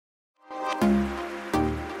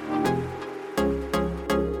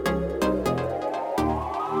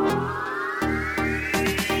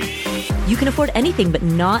can afford anything, but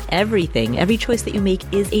not everything. Every choice that you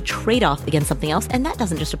make is a trade-off against something else, and that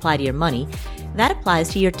doesn't just apply to your money. That applies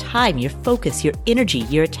to your time, your focus, your energy,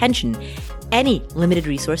 your attention, any limited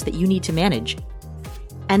resource that you need to manage.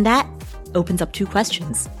 And that opens up two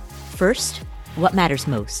questions. First, what matters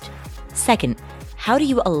most? Second, how do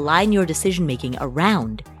you align your decision-making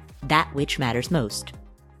around that which matters most?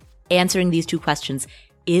 Answering these two questions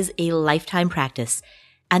is a lifetime practice,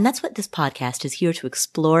 and that's what this podcast is here to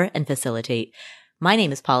explore and facilitate. My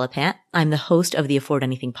name is Paula Pant. I'm the host of the Afford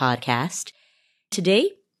Anything podcast.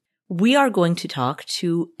 Today, we are going to talk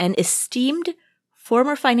to an esteemed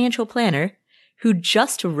former financial planner who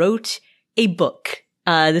just wrote a book.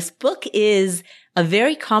 This book is a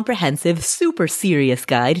very comprehensive, super serious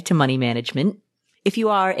guide to money management. If you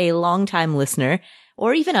are a long-time listener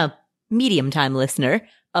or even a medium-time listener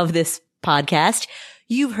of this podcast,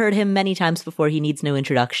 you've heard him many times before. He needs no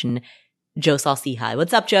introduction. Joe Saul-Sehy.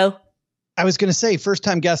 What's up, Joe? I was going to say,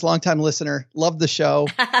 first-time guest, long-time listener. Love the show.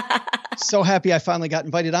 So happy I finally got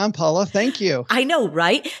invited on, Paula. Thank you. I know,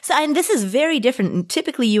 right? So, and this is very different.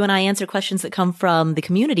 Typically, you and I answer questions that come from the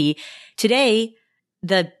community. Today,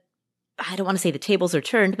 I don't want to say the tables are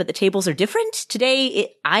turned, but the tables are different.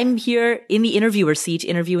 Today, I'm here in the interviewer seat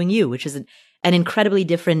interviewing you, which is an incredibly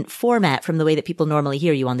different format from the way that people normally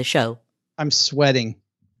hear you on the show. I'm sweating.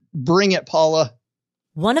 Bring it, Paula.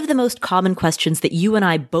 One of the most common questions that you and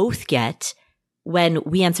I both get when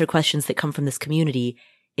we answer questions that come from this community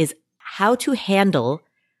is how to handle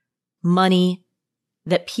money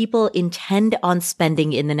that people intend on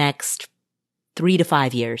spending in the next 3 to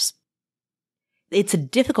 5 years. It's a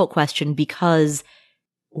difficult question because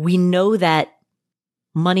we know that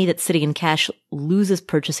money that's sitting in cash loses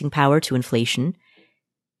purchasing power to inflation,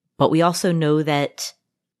 but we also know that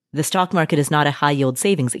the stock market is not a high-yield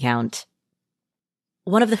savings account.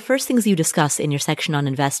 One of the first things you discuss in your section on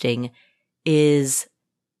investing is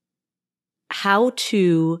how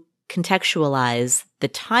to contextualize the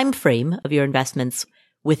time frame of your investments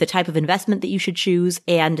with the type of investment that you should choose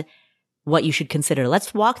and what you should consider.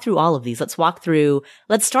 Let's walk through all of these. Let's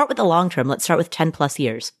start with the long term. Let's start with 10 plus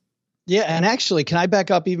years. Yeah. And actually, can I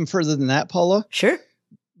back up even further than that, Paula? Sure.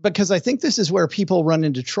 Because I think this is where people run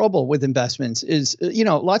into trouble with investments is,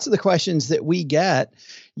 lots of the questions that we get,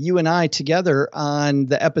 you and I together on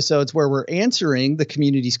the episodes where we're answering the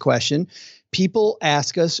community's question, people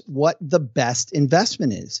ask us what the best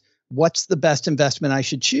investment is. What's the best investment I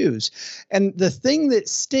should choose? And the thing that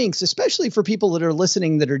stinks, especially for people that are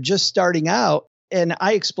listening that are just starting out, and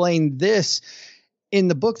I explained this in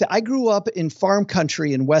the book, that I grew up in farm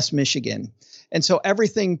country in West Michigan. And so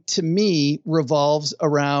everything to me revolves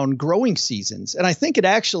around growing seasons. And I think it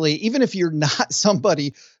actually, even if you're not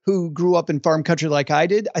somebody who grew up in farm country like I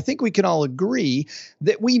did, I think we can all agree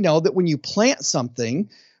that we know that when you plant something,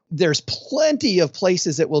 there's plenty of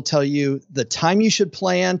places that will tell you the time you should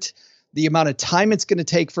plant, the amount of time it's going to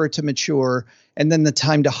take for it to mature, and then the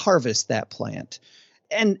time to harvest that plant.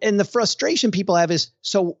 And the frustration people have is,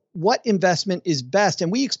 so what investment is best?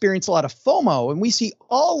 And we experience a lot of FOMO, and we see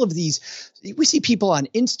all of these. We see people on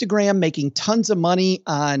Instagram making tons of money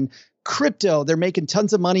on crypto. They're making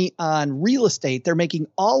tons of money on real estate. They're making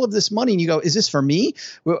all of this money. And you go, is this for me?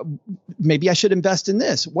 Well, maybe I should invest in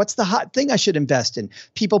this. What's the hot thing I should invest in?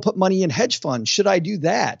 People put money in hedge funds. Should I do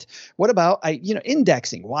that? What about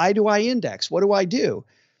indexing? Why do I index? What do I do?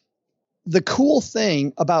 The cool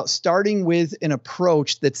thing about starting with an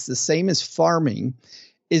approach that's the same as farming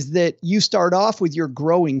is that you start off with your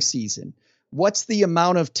growing season. What's the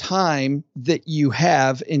amount of time that you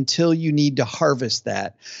have until you need to harvest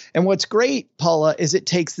that? And what's great, Paula, is it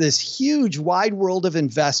takes this huge wide world of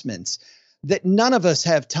investments that none of us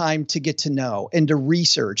have time to get to know and to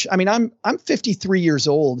research. I mean, I'm 53 years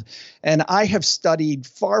old, and I have studied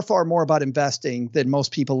far, far more about investing than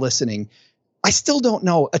most people listening. I still don't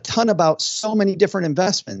know a ton about so many different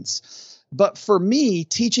investments. But for me,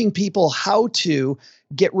 teaching people how to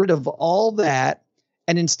get rid of all that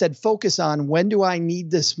and instead focus on when do I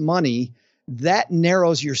need this money, that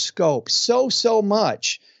narrows your scope so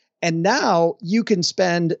much. And now you can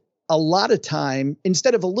spend a lot of time,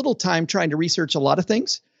 instead of a little time trying to research a lot of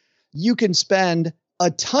things, you can spend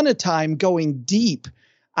a ton of time going deep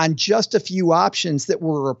on just a few options that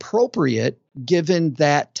were appropriate given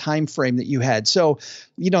that time frame that you had. So,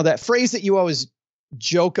 that phrase that you always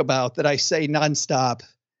joke about that I say nonstop,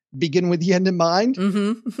 begin with the end in mind.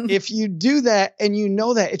 Mm-hmm. If you do that and you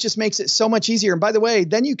know that, it just makes it so much easier. And by the way,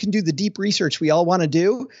 then you can do the deep research we all want to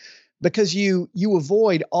do, because you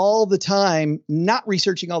avoid all the time not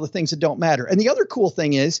researching all the things that don't matter. And the other cool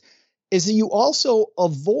thing is that you also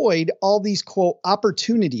avoid all these quote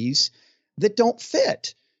opportunities that don't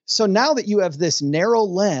fit. So now that you have this narrow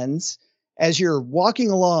lens as you're walking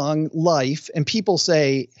along life and people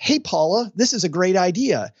say, hey, Paula, this is a great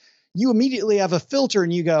idea, you immediately have a filter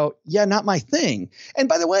and you go, yeah, not my thing. And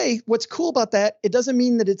by the way, what's cool about that, it doesn't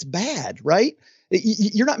mean that it's bad, right?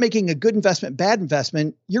 You're not making a good investment, bad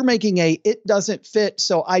investment. You're making it doesn't fit,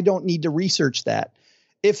 so I don't need to research that.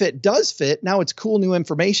 If it does fit, now it's cool new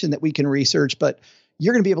information that we can research, but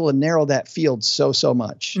you're going to be able to narrow that field so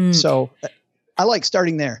much. So I like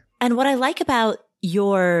starting there. And what I like about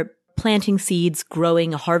your planting seeds,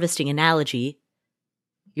 growing, harvesting analogy,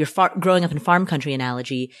 your growing up in farm country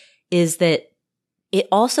analogy, is that it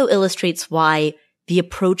also illustrates why the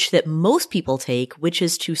approach that most people take, which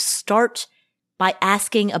is to start by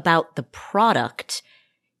asking about the product,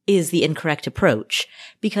 is the incorrect approach.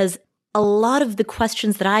 Because a lot of the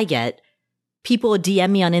questions that I get, people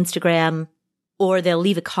DM me on Instagram, or they'll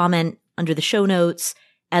leave a comment under the show notes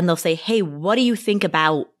and they'll say, hey, what do you think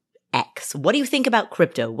about X? What do you think about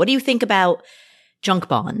crypto? What do you think about junk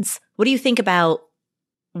bonds? What do you think about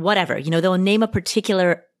whatever? They'll name a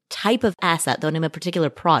particular type of asset. They'll name a particular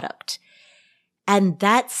product. And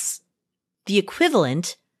that's the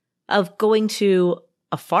equivalent of going to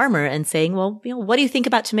a farmer and saying, well, what do you think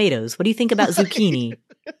about tomatoes? What do you think about zucchini?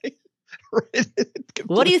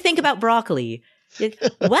 What do you think about broccoli?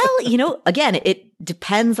 Well, again, it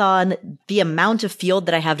depends on the amount of field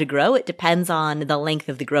that I have to grow. It depends on the length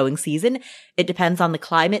of the growing season. It depends on the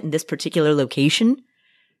climate in this particular location.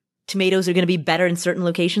 Tomatoes are going to be better in certain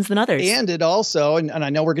locations than others. And it also, and I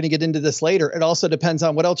know we're going to get into this later, it also depends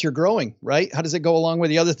on what else you're growing, right? How does it go along with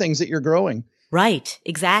the other things that you're growing? Right,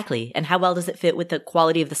 exactly. And how well does it fit with the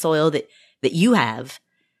quality of the soil that you have,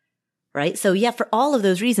 right? So yeah, for all of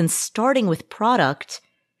those reasons, starting with product,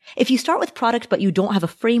 if you start with product but you don't have a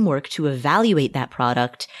framework to evaluate that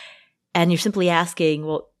product, and you're simply asking,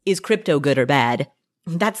 well, is crypto good or bad?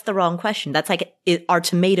 That's the wrong question. That's like, are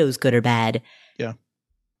tomatoes good or bad? Yeah.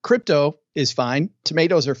 Crypto is fine.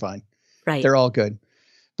 Tomatoes are fine. Right. They're all good.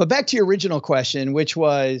 But back to your original question, which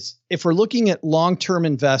was, if we're looking at long-term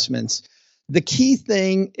investments, the key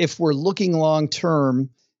thing, if we're looking long-term,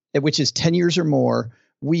 which is 10 years or more,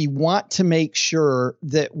 we want to make sure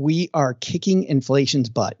that we are kicking inflation's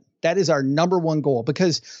butt. That is our number one goal,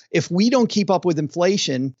 because if we don't keep up with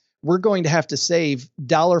inflation, we're going to have to save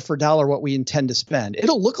dollar for dollar what we intend to spend.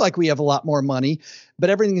 It'll look like we have a lot more money,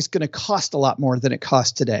 but everything is going to cost a lot more than it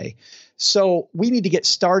costs today. So we need to get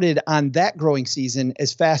started on that growing season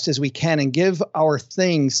as fast as we can and give our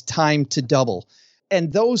things time to double.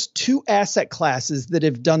 And those two asset classes that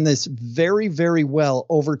have done this very, very well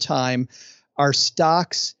over time are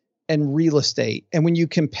stocks and real estate. And when you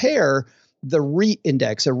compare the REIT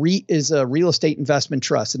index, a REIT is a real estate investment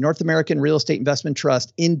trust, a North American Real Estate Investment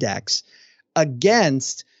Trust index,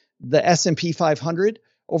 against the S&P 500,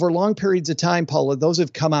 over long periods of time, Paula, those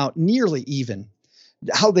have come out nearly even.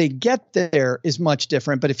 How they get there is much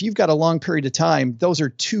different, but if you've got a long period of time, those are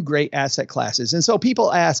two great asset classes. And so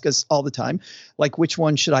people ask us all the time, like, which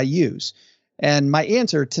one should I use? And my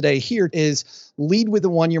answer today here is lead with the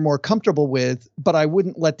one you're more comfortable with, but I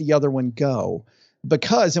wouldn't let the other one go.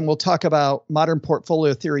 Because, and we'll talk about modern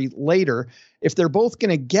portfolio theory later, if they're both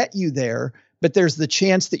going to get you there, but there's the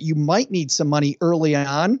chance that you might need some money early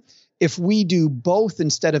on, if we do both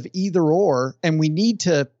instead of either or, and we need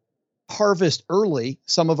to harvest early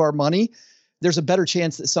some of our money, there's a better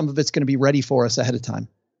chance that some of it's going to be ready for us ahead of time.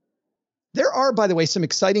 There are, by the way, some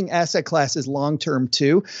exciting asset classes long-term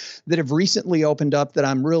too that have recently opened up that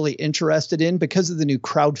I'm really interested in because of the new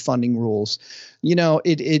crowdfunding rules.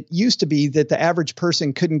 It used to be that the average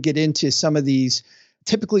person couldn't get into some of these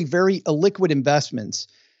typically very illiquid investments,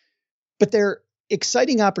 but they're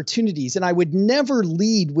exciting opportunities. And I would never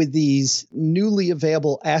lead with these newly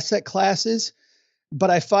available asset classes, but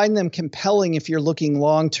I find them compelling if you're looking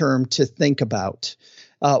long-term to think about.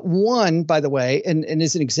 One, by the way, and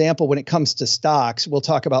as an example, when it comes to stocks, we'll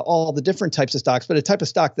talk about all the different types of stocks, but a type of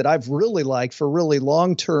stock that I've really liked for really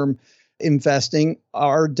long-term investing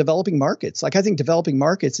are developing markets. Like, I think developing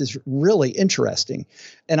markets is really interesting.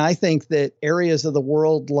 And I think that areas of the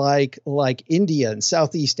world like India and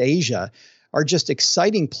Southeast Asia are just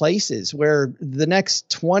exciting places where the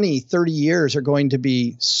next 20, 30 years are going to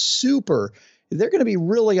be they're going to be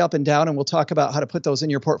really up and down, and we'll talk about how to put those in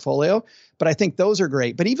your portfolio. But I think those are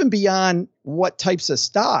great. But even beyond what types of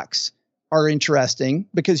stocks are interesting,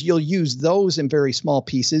 because you'll use those in very small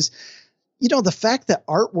pieces, the fact that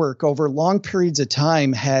artwork over long periods of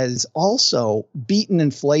time has also beaten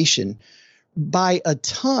inflation by a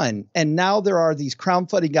ton. And now there are these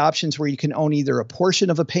crowdfunding options where you can own either a portion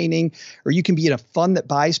of a painting or you can be in a fund that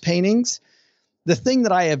buys paintings. The thing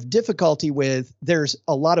that I have difficulty with, there's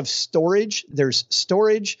a lot of storage. There's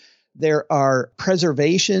storage. There are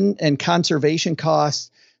preservation and conservation costs.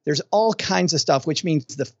 There's all kinds of stuff, which means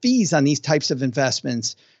the fees on these types of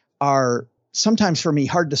investments are sometimes for me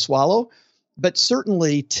hard to swallow. But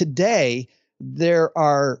certainly today, there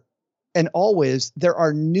are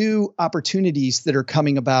new opportunities that are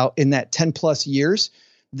coming about in that 10 plus years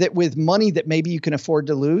that with money that maybe you can afford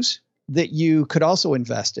to lose, that you could also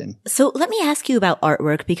invest in. So let me ask you about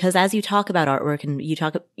artwork, because as you talk about artwork and you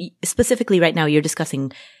talk specifically right now, you're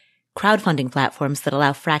discussing crowdfunding platforms that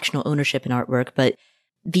allow fractional ownership in artwork, but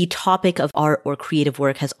the topic of art or creative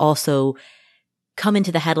work has also come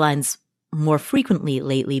into the headlines more frequently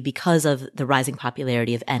lately because of the rising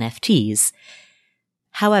popularity of NFTs.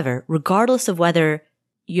 However, regardless of whether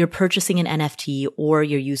you're purchasing an NFT or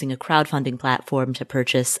you're using a crowdfunding platform to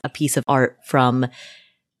purchase a piece of art from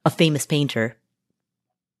a famous painter,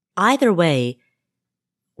 either way,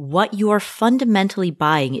 what you're fundamentally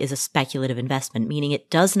buying is a speculative investment, meaning it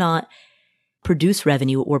does not produce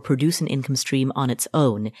revenue or produce an income stream on its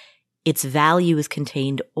own. Its value is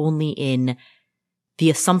contained only in the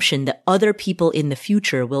assumption that other people in the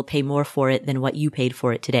future will pay more for it than what you paid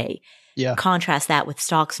for it today. Yeah. Contrast that with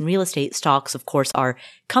stocks and real estate. Stocks, of course, are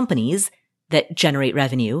companies that generate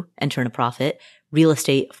revenue and turn a profit. Real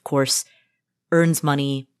estate, of course, earns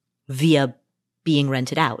money via being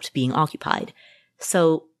rented out, being occupied.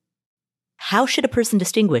 So how should a person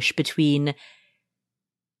distinguish between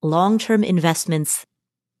long-term investments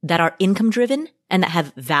that are income-driven and that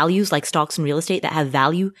have values like stocks and real estate, that have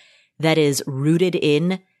value that is rooted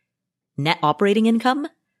in net operating income,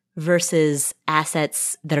 versus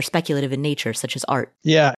assets that are speculative in nature, such as art?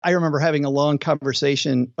 Yeah, I remember having a long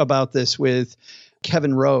conversation about this with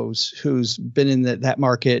Kevin Rose, who's been in that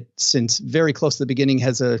market since very close to the beginning,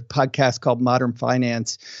 has a podcast called Modern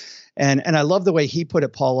Finance. And I love the way he put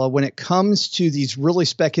it, Paula, when it comes to these really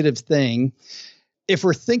speculative things, if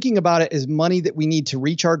we're thinking about it as money that we need to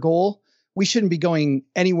reach our goal, we shouldn't be going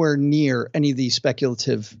anywhere near any of these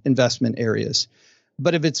speculative investment areas.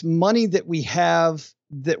 But if it's money that we have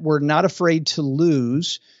that we're not afraid to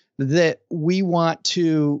lose, that we want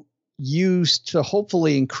to use to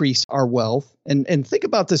hopefully increase our wealth, and think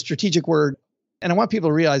about the strategic word. And I want people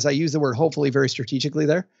to realize I use the word hopefully very strategically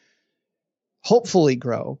there. Hopefully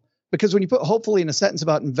grow. Because when you put hopefully in a sentence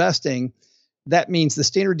about investing, that means the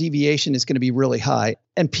standard deviation is going to be really high.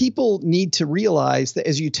 And people need to realize that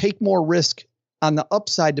as you take more risk on the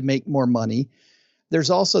upside to make more money, there's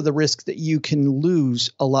also the risk that you can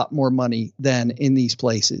lose a lot more money than in these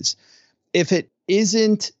places. If it is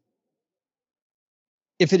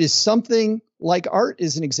something like art,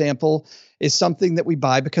 as an example, is something that we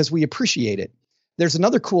buy because we appreciate it. There's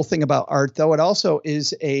another cool thing about art, though. It also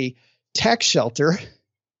is a tax shelter.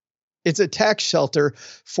 It's a tax shelter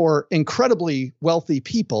for incredibly wealthy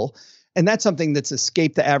people. And that's something that's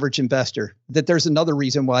escaped the average investor, that there's another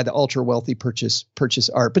reason why the ultra wealthy purchase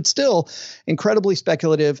art, but still incredibly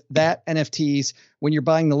speculative. That NFTs, when you're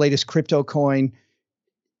buying the latest crypto coin,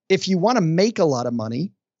 if you want to make a lot of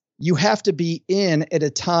money, you have to be in at a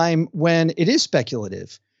time when it is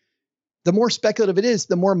speculative. The more speculative it is,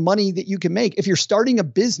 the more money that you can make. If you're starting a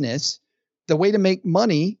business, the way to make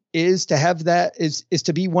money is to have that is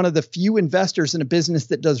to be one of the few investors in a business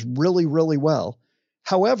that does really, really well.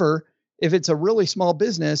 However, if it's a really small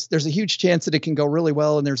business, there's a huge chance that it can go really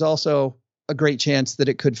well. And there's also a great chance that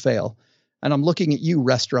it could fail. And I'm looking at you,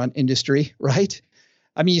 restaurant industry, right?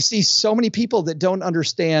 I mean, you see so many people that don't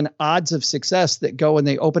understand odds of success that go and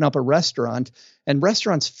they open up a restaurant, and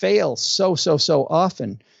restaurants fail so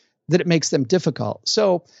often that it makes them difficult.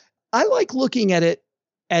 So I like looking at it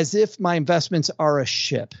as if my investments are a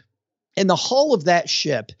ship, and the hull of that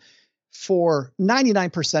ship for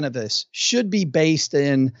 99% of this should be based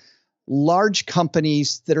in large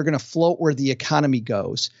companies that are going to float where the economy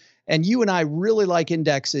goes. And you and I really like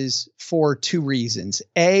indexes for two reasons.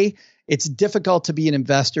 A, it's difficult to be an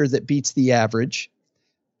investor that beats the average.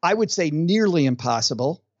 I would say nearly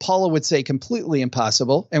impossible. Paula would say completely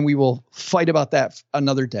impossible, and we will fight about that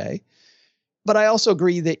another day. But I also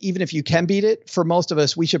agree that even if you can beat it, for most of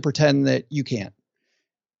us, we should pretend that you can't.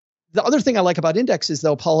 The other thing I like about indexes,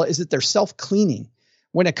 though, Paula, is that they're self-cleaning.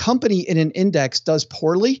 When a company in an index does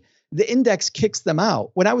poorly, the index kicks them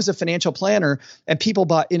out. When I was a financial planner and people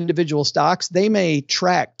bought individual stocks, they may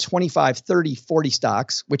track 25, 30, 40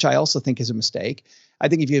 stocks, which I also think is a mistake. I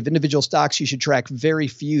think if you have individual stocks, you should track very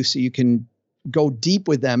few so you can go deep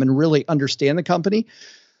with them and really understand the company.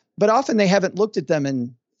 But often they haven't looked at them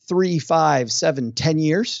in 3, 5, 7, 10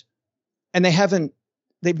 years, and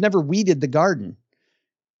they've never weeded the garden.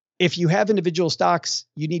 If you have individual stocks,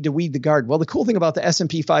 you need to weed the garden. Well, the cool thing about the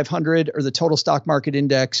S&P 500 or the total stock market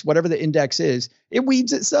index, whatever the index is, it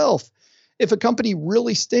weeds itself. If a company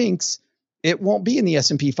really stinks, it won't be in the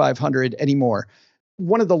S&P 500 anymore.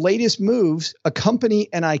 One of the latest moves, a company,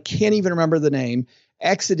 and I can't even remember the name,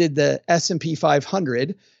 exited the S&P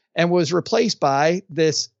 500 and was replaced by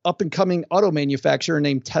this up-and-coming auto manufacturer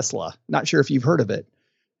named Tesla. Not sure if you've heard of it.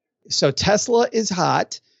 So Tesla is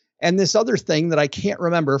hot. And this other thing that I can't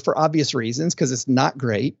remember for obvious reasons, because it's not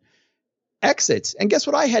great, exits. And guess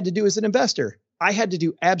what I had to do as an investor? I had to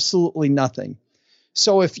do absolutely nothing.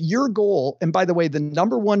 So if your goal, and by the way, the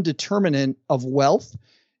number one determinant of wealth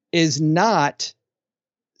is not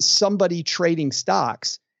somebody trading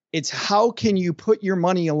stocks. It's how can you put your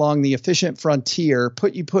money along the efficient frontier,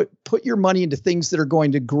 put your money into things that are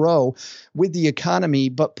going to grow with the economy,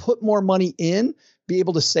 but put more money in, be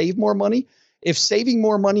able to save more money. If saving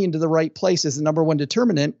more money into the right place is the number one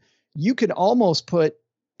determinant, you can almost put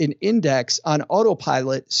an index on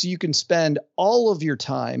autopilot so you can spend all of your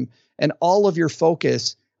time and all of your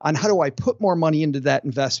focus on how do I put more money into that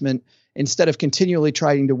investment instead of continually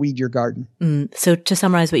trying to weed your garden. So to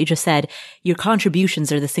summarize what you just said, your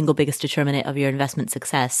contributions are the single biggest determinant of your investment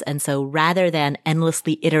success. And so rather than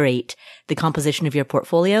endlessly iterate the composition of your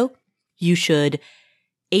portfolio, you should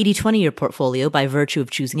 80-20 your portfolio by virtue of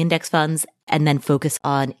choosing index funds and then focus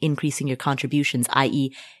on increasing your contributions,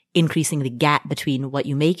 i.e. increasing the gap between what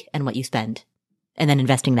you make and what you spend, and then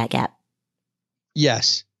investing that gap.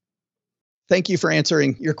 Yes. Thank you for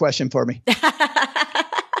answering your question for me.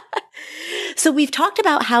 So we've talked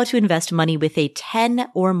about how to invest money with a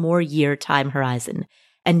 10 or more year time horizon.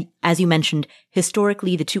 And as you mentioned,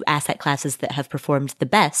 historically, the two asset classes that have performed the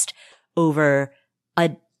best over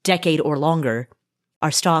a decade or longer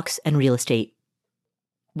are stocks and real estate.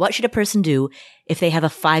 What should a person do if they have a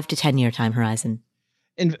 5 to 10 year time horizon?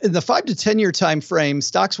 In the 5 to 10 year time frame,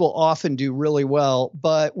 stocks will often do really well,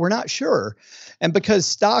 but we're not sure. And because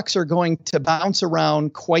stocks are going to bounce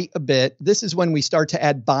around quite a bit, this is when we start to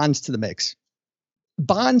add bonds to the mix.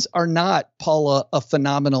 Bonds are not, Paula, a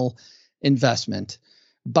phenomenal investment.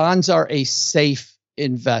 Bonds are a safe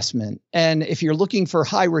investment. And if you're looking for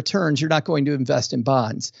high returns, you're not going to invest in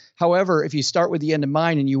bonds. However, if you start with the end in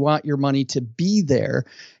mind and you want your money to be there,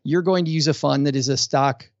 you're going to use a fund that is a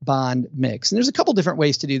stock bond mix. And there's a couple different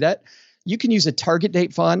ways to do that. You can use a target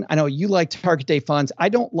date fund. I know you like target date funds. I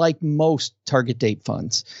don't like most target date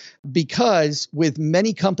funds because with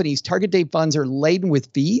many companies, target date funds are laden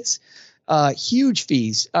with fees, huge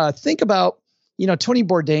fees. Think about Tony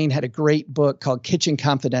Bourdain had a great book called Kitchen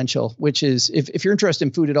Confidential, which is, if you're interested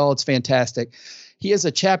in food at all, it's fantastic. He has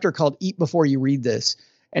a chapter called Eat Before You Read This.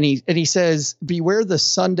 And he says, beware the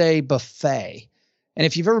Sunday buffet. And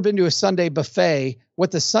if you've ever been to a Sunday buffet,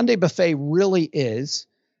 what the Sunday buffet really is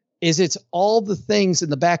it's all the things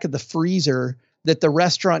in the back of the freezer that the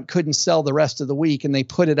restaurant couldn't sell the rest of the week. And they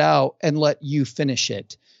put it out and let you finish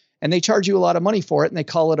it. And they charge you a lot of money for it. And they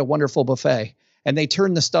call it a wonderful buffet. And they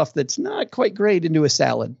turn the stuff that's not quite great into a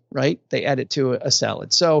salad, right? They add it to a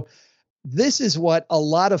salad. So this is what a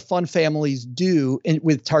lot of fund families do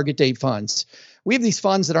with target date funds. We have these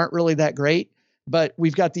funds that aren't really that great, but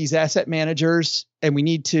we've got these asset managers and we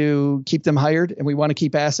need to keep them hired and we want to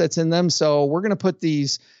keep assets in them. So we're going to put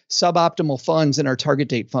these suboptimal funds in our target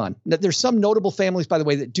date fund. Now, there's some notable families, by the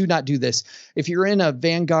way, that do not do this. If you're in a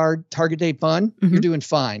Vanguard target date fund, you're doing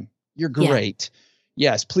fine. You're great. Yeah.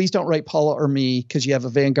 Yes, please don't write Paula or me because you have a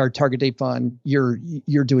Vanguard target date fund. You're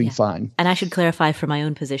doing fine. And I should clarify for my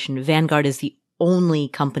own position, Vanguard is the only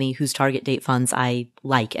company whose target date funds I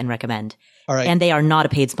like and recommend. All right. And they are not a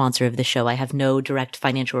paid sponsor of the show. I have no direct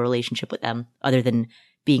financial relationship with them other than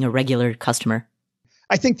being a regular customer.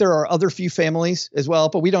 I think there are other few families as well,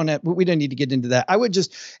 but we don't need to get into that. I would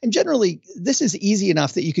just, and generally this is easy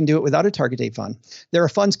enough that you can do it without a target date fund. There are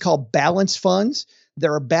funds called balanced funds.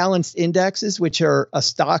 There are balanced indexes, which are a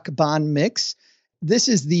stock bond mix. This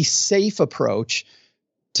is the safe approach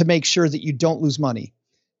to make sure that you don't lose money.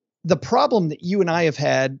 The problem that you and I have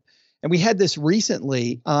had, and we had this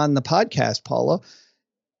recently on the podcast, Paula,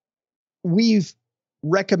 we've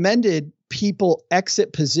recommended people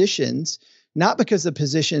exit positions, not because the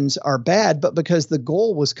positions are bad, but because the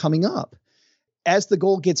goal was coming up. As the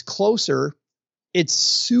goal gets closer, it's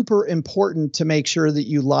super important to make sure that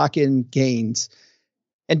you lock in gains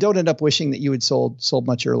and don't end up wishing that you had sold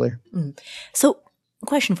much earlier. So,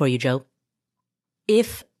 question for you, Joe.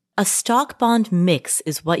 If a stock bond mix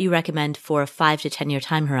is what you recommend for a 5 to 10 year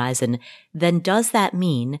time horizon, then does that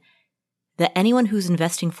mean that anyone who's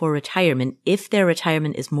investing for retirement, if their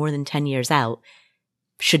retirement is more than 10 years out,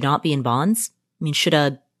 should not be in bonds? I mean, should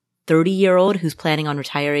a 30-year-old who's planning on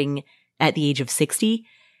retiring at the age of 60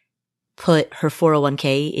 put her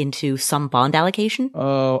 401k into some bond allocation?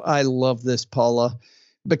 Oh, I love this, Paula,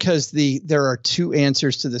 because there are two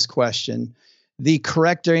answers to this question. The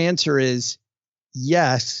correct answer is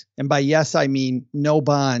yes. And by yes, I mean no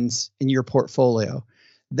bonds in your portfolio.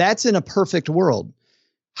 That's in a perfect world.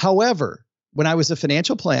 However, when I was a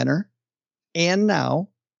financial planner and now,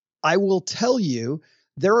 I will tell you,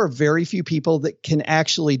 there are very few people that can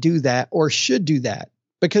actually do that or should do that,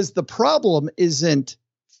 because the problem isn't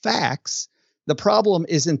facts. The problem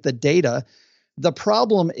isn't the data. The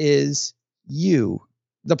problem is you.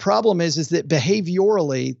 The problem is that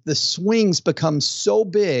behaviorally, the swings become so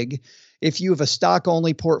big if you have a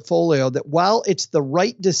stock-only portfolio that while it's the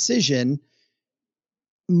right decision,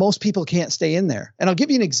 most people can't stay in there. And I'll give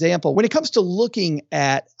you an example. When it comes to looking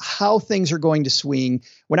at how things are going to swing,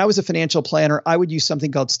 when I was a financial planner, I would use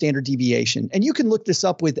something called standard deviation. And you can look this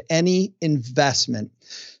up with any investment.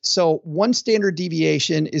 So one standard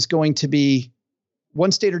deviation is going to be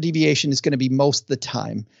most of the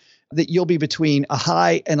time that you'll be between a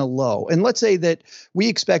high and a low. And let's say that we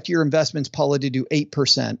expect your investments, Paula, to do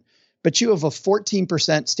 8%, but you have a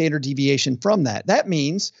 14% standard deviation from that. That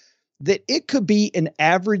means that it could be an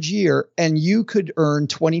average year and you could earn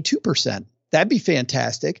 22%. That'd be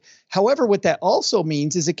fantastic. However, what that also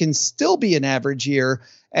means is it can still be an average year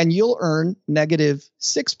and you'll earn negative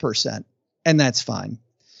 6%. And that's fine.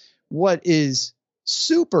 What is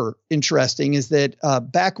super interesting is that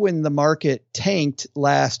back when the market tanked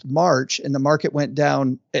last March and the market went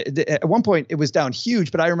down, at one point it was down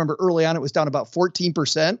huge, but I remember early on it was down about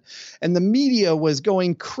 14% and the media was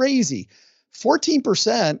going crazy.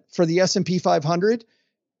 14% for the S&P 500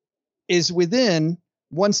 is within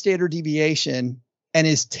one standard deviation and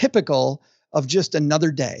is typical of just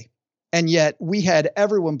another day. And yet we had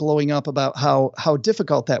everyone blowing up about how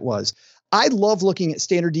difficult that was. I love looking at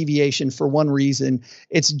standard deviation for one reason.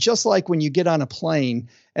 It's just like when you get on a plane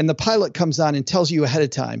and the pilot comes on and tells you ahead of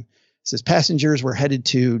time, says passengers, we're headed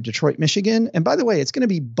to Detroit, Michigan. And by the way, it's going to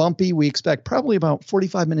be bumpy. We expect probably about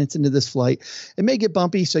 45 minutes into this flight. It may get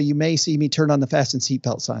bumpy, so you may see me turn on the fasten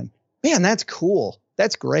seatbelt sign. Man, that's cool.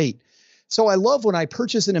 That's great. So I love when I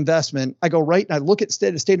purchase an investment, I go right and I look at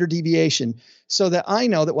standard deviation so that I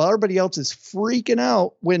know that while everybody else is freaking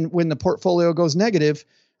out when the portfolio goes negative,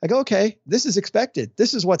 I go, okay, this is expected.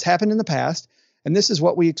 This is what's happened in the past. And this is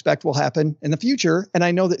what we expect will happen in the future. And I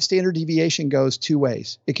know that standard deviation goes two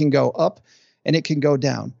ways. It can go up and it can go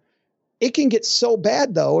down. It can get so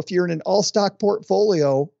bad, though, if you're in an all stock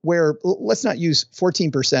portfolio where let's not use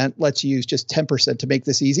 14%. Let's use just 10% to make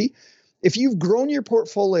this easy. If you've grown your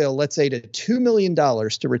portfolio, let's say to $2 million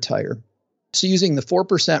to retire. So using the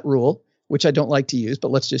 4% rule, which I don't like to use, but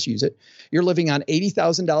let's just use it. You're living on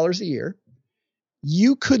 $80,000 a year.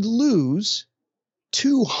 You could lose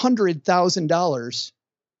 $200,000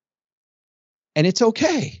 and it's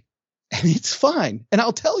okay. And it's fine. And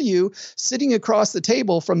I'll tell you, sitting across the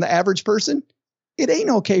table from the average person, it ain't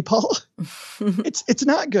okay, Paul. It's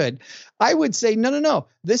not good. I would say, no.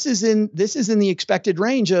 This is in the expected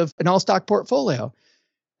range of an all stock portfolio.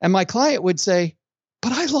 And my client would say,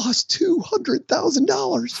 but I lost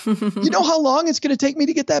 $200,000. You know how long it's going to take me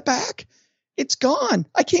to get that back? It's gone.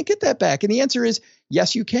 I can't get that back. And the answer is,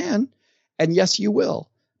 yes, you can. And yes, you will.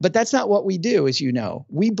 But that's not what we do, as you know.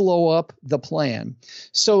 We blow up the plan.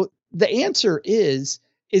 So the answer is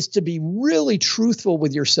to be really truthful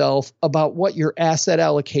with yourself about what your asset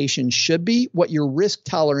allocation should be, what your risk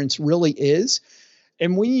tolerance really is.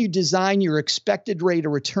 And when you design your expected rate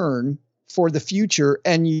of return for the future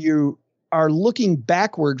and you are looking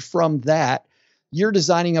backward from that, you're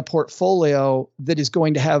designing a portfolio that is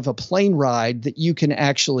going to have a plane ride that you can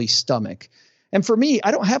actually stomach. And for me,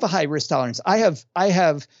 I don't have a high risk tolerance. I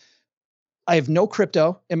have no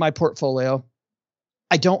crypto in my portfolio.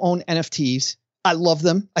 I don't own NFTs. I love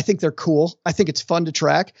them. I think they're cool. I think it's fun to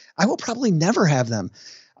track. I will probably never have them.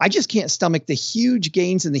 I just can't stomach the huge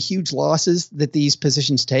gains and the huge losses that these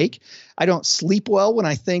positions take. I don't sleep well when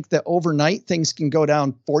I think that overnight things can go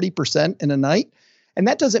down 40% in a night. And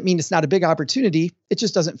that doesn't mean it's not a big opportunity. It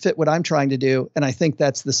just doesn't fit what I'm trying to do. And I think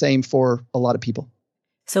that's the same for a lot of people.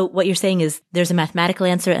 So what you're saying is there's a mathematical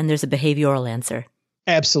answer and there's a behavioral answer.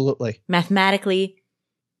 Absolutely. Mathematically,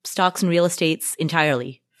 stocks and real estates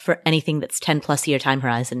entirely for anything that's 10 plus year time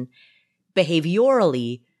horizon.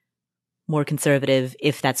 Behaviorally, more conservative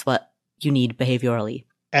if that's what you need behaviorally.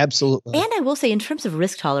 Absolutely. And I will say in terms of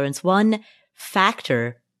risk tolerance, one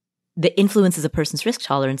factor that influences a person's risk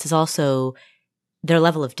tolerance is also their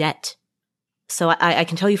level of debt. So I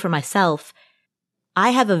can tell you for myself,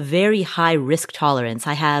 I have a very high risk tolerance.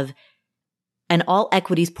 I have an all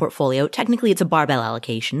equities portfolio. Technically, it's a barbell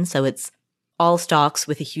allocation, so it's all stocks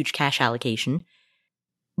with a huge cash allocation.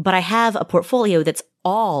 But I have a portfolio that's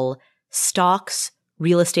all stocks,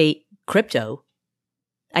 real estate, crypto.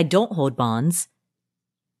 I don't hold bonds.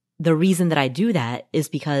 The reason that I do that is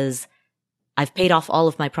because I've paid off all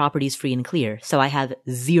of my properties free and clear. So I have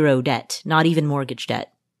zero debt, not even mortgage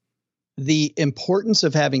debt. The importance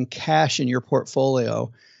of having cash in your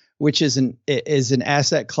portfolio, which is an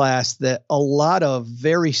asset class that a lot of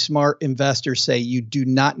very smart investors say you do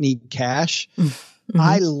not need cash. Mm-hmm.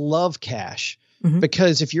 I love cash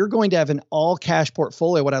because if you're going to have an all cash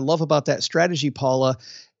portfolio, what I love about that strategy, Paula,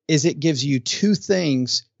 is it gives you two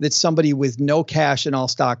things that somebody with no cash and all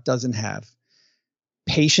stock doesn't have: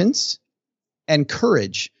 patience and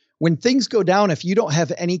courage. When things go down, if you don't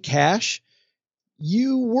have any cash,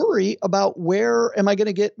 you worry about where am I going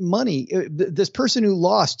to get money? This person who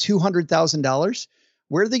lost $200,000,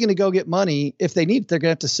 where are they going to go get money if they need it? They're going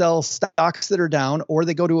to have to sell stocks that are down, or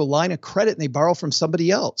they go to a line of credit and they borrow from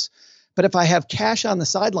somebody else. But if I have cash on the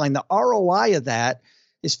sideline, the ROI of that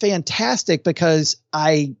is fantastic because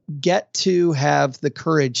I get to have the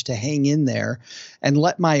courage to hang in there and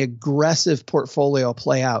let my aggressive portfolio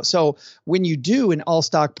play out. So when you do an all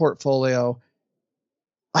stock portfolio,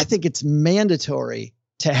 I think it's mandatory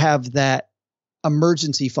to have that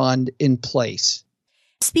emergency fund in place.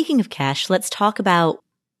 Speaking of cash, let's talk about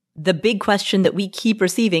the big question that we keep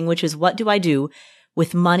receiving, which is, what do I do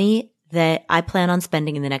with money that I plan on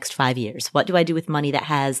spending in the next 5 years? What do I do with money that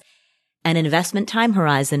has an investment time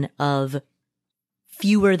horizon of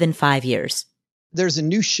fewer than 5 years? There's a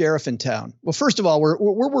new sheriff in town. Well, first of all, we're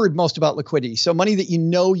worried most about liquidity. So money that you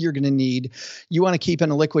know you're going to need, you want to keep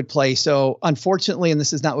in a liquid place. So unfortunately, and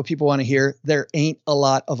this is not what people want to hear, there ain't a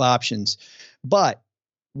lot of options. But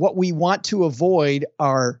what we want to avoid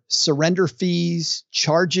are surrender fees,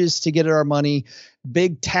 charges to get our money,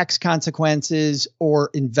 big tax consequences, or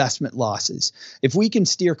investment losses. If we can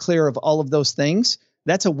steer clear of all of those things,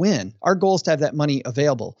 that's a win. Our goal is to have that money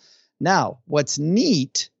available. Now, what's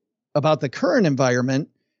neat about the current environment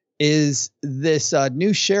is this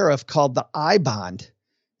new sheriff called the I-bond.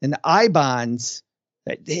 And the I-bonds,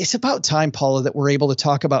 it's about time, Paula, that we're able to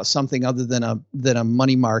talk about something other than a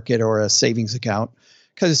money market or a savings account.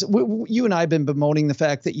 Because you and I have been bemoaning the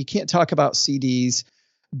fact that you can't talk about CDs.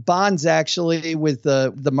 Bonds, actually, with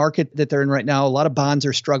the market that they're in right now, a lot of bonds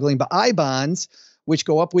are struggling. But I-bonds, which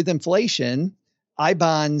go up with inflation,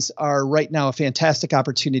 I-bonds are right now a fantastic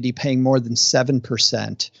opportunity, paying more than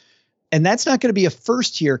 7%. And that's not going to be a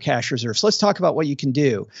first-year cash reserve. So let's talk about what you can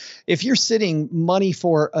do. If you're sitting money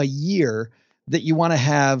for a year that you want to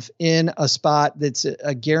have in a spot that's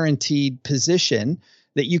a guaranteed position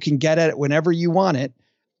that you can get at it whenever you want it,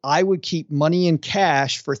 I would keep money in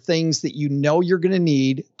cash for things that you know you're going to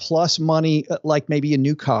need, plus money like maybe a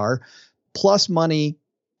new car, plus money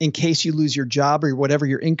in case you lose your job or whatever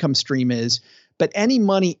your income stream is. But any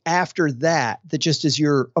money after that just is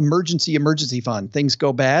your emergency fund. Things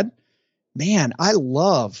go bad. Man, I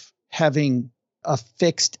love having a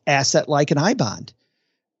fixed asset like an I-bond.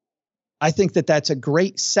 I think that that's a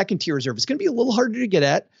great second tier reserve. It's going to be a little harder to get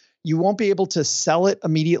at. You won't be able to sell it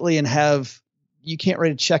immediately and you can't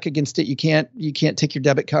write a check against it. You can't take your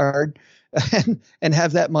debit card and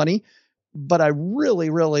have that money. But I really,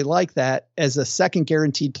 really like that as a second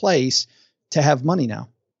guaranteed place to have money now.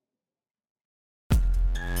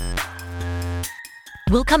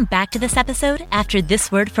 We'll come back to this episode after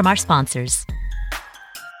this word from our sponsors.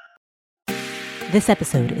 This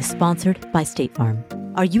episode is sponsored by State Farm.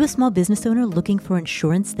 Are you a small business owner looking for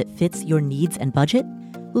insurance that fits your needs and budget?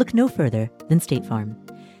 Look no further than State Farm.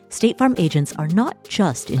 State Farm agents are not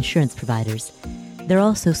just insurance providers. They're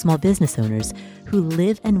also small business owners who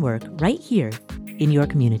live and work right here in your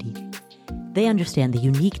community. They understand the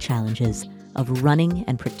unique challenges of running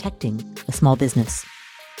and protecting a small business.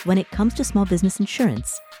 When it comes to small business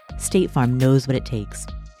insurance, State Farm knows what it takes.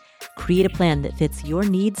 Create a plan that fits your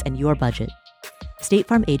needs and your budget. State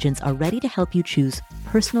Farm agents are ready to help you choose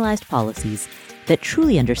personalized policies that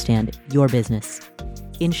truly understand your business.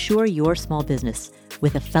 Insure your small business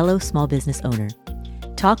with a fellow small business owner.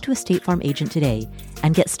 Talk to a State Farm agent today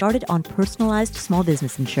and get started on personalized small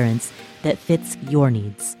business insurance that fits your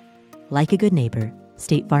needs. Like a good neighbor,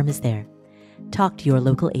 State Farm is there. Talk to your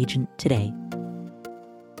local agent today.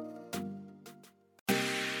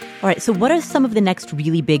 All right, so what are some of the next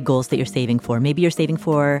really big goals that you're saving for? Maybe you're saving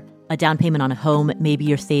for a down payment on a home. Maybe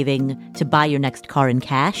you're saving to buy your next car in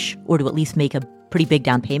cash, or to at least make a pretty big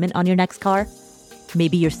down payment on your next car.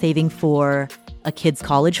 Maybe you're saving for a kid's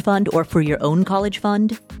college fund or for your own college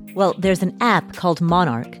fund. Well, there's an app called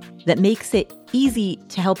Monarch that makes it easy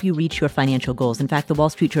to help you reach your financial goals. In fact, the Wall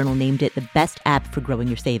Street Journal named it the best app for growing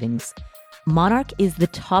your savings. Monarch is the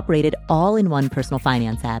top-rated all-in-one personal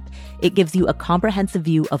finance app. It gives you a comprehensive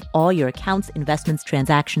view of all your accounts, investments,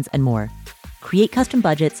 transactions, and more. Create custom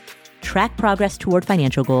budgets, track progress toward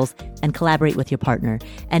financial goals, and collaborate with your partner.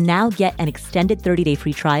 And now get an extended 30-day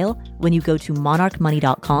free trial when you go to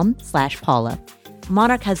monarchmoney.com/Paula.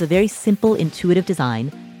 Monarch has a very simple, intuitive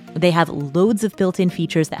design. They have loads of built-in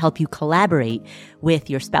features that help you collaborate with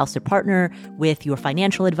your spouse or partner, with your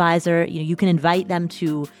financial advisor. You can invite them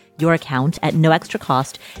to your account at no extra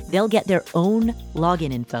cost. They'll get their own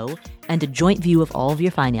login info and a joint view of all of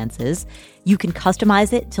your finances. You can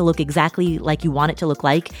customize it to look exactly like you want it to look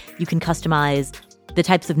like. You can customize the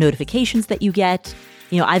types of notifications that you get.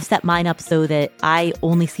 I've set mine up so that I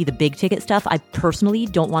only see the big ticket stuff. I personally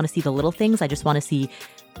don't want to see the little things. I just want to see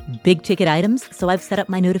big ticket items. So I've set up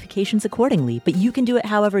my notifications accordingly, but you can do it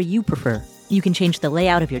however you prefer. You can change the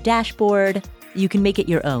layout of your dashboard. You can make it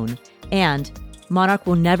your own. And Monarch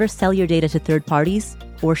will never sell your data to third parties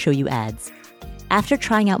or show you ads. After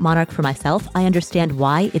trying out Monarch for myself, I understand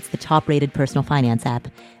why it's the top-rated personal finance app.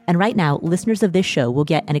 And right now, listeners of this show will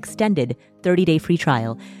get an extended 30-day free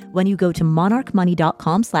trial when you go to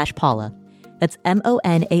monarchmoney.com/Paula. That's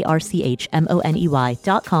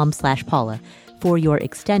monarchmoney.com/Paula for your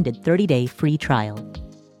extended 30-day free trial.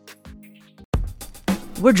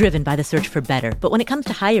 We're driven by the search for better, but when it comes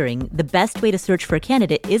to hiring, the best way to search for a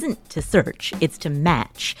candidate isn't to search, it's to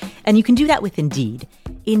match. And you can do that with Indeed.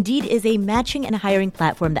 Indeed is a matching and hiring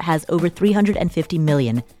platform that has over 350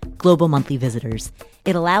 million global monthly visitors.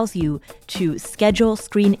 It allows you to schedule,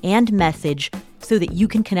 screen, and message so that you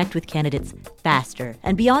can connect with candidates faster.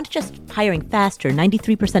 And beyond just hiring faster,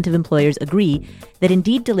 93% of employers agree that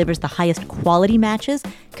Indeed delivers the highest quality matches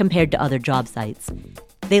compared to other job sites.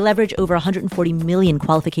 They leverage over 140 million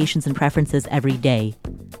qualifications and preferences every day,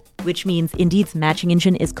 which means Indeed's matching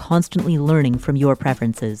engine is constantly learning from your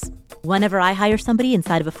preferences. Whenever I hire somebody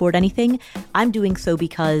inside of Afford Anything, I'm doing so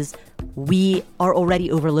because we are already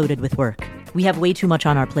overloaded with work. We have way too much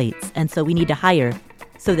on our plates, and so we need to hire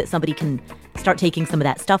so that somebody can start taking some of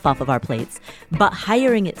that stuff off of our plates. But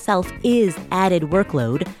hiring itself is added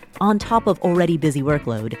workload on top of already busy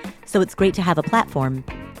workload. So it's great to have a platform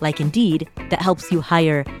like Indeed that helps you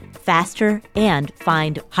hire faster and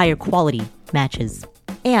find higher quality matches.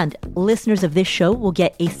 And listeners of this show will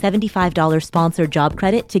get a $75 sponsored job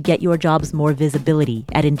credit to get your jobs more visibility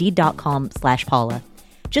at Indeed.com/Paula.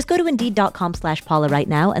 Just go to Indeed.com/Paula right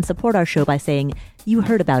now and support our show by saying you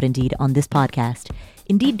heard about Indeed on this podcast.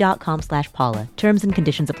 Indeed.com/Paula. Terms and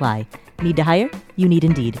conditions apply. Need to hire? You need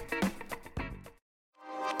Indeed.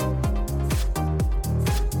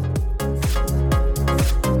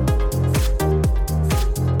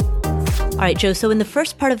 All right, Joe. So in the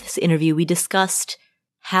first part of this interview, we discussed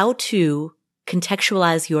how to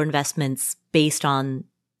contextualize your investments based on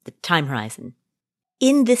the time horizon.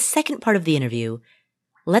 In this second part of the interview,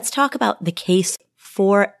 let's talk about the case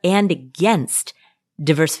for and against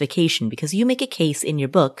diversification, because you make a case in your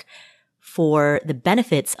book for the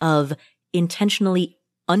benefits of intentionally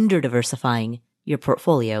under-diversifying your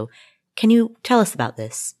portfolio. Can you tell us about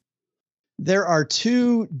this? There are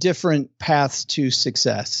two different paths to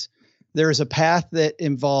success. There is a path that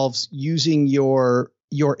involves using your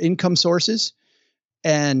income sources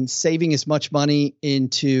and saving as much money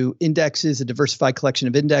into indexes, a diversified collection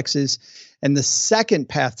of indexes. And the second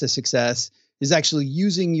path to success is actually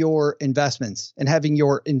using your investments and having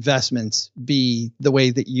your investments be the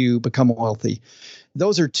way that you become wealthy.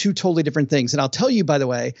 Those are two totally different things. And I'll tell you, by the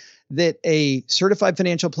way, that a certified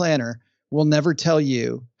financial planner will never tell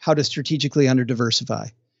you how to strategically under-diversify.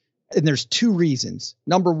 And there's two reasons.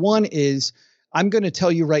 Number one is I'm going to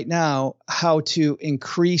tell you right now how to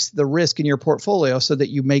increase the risk in your portfolio so that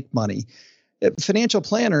you make money. Financial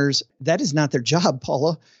planners, that is not their job,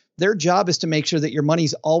 Paula. Their job is to make sure that your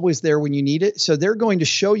money's always there when you need it. So they're going to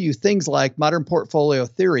show you things like modern portfolio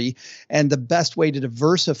theory and the best way to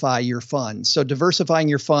diversify your funds. So diversifying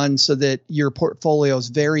your funds so that your portfolio is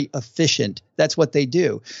very efficient. That's what they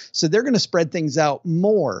do. So they're going to spread things out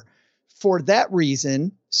more for that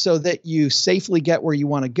reason so that you safely get where you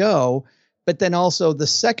want to go. But then also the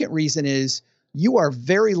second reason is you are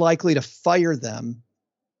very likely to fire them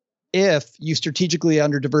if you strategically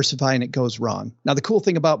under-diversify and it goes wrong. Now, the cool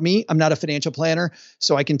thing about me, I'm not a financial planner,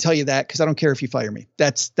 so I can tell you that because I don't care if you fire me.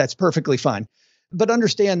 That's perfectly fine. But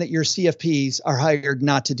understand that your CFPs are hired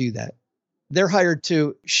not to do that. They're hired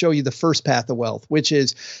to show you the first path of wealth, which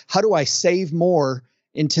is how do I save more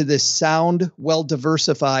into this sound,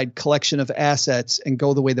 well-diversified collection of assets and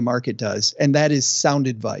go the way the market does? And that is sound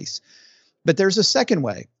advice. But there's a second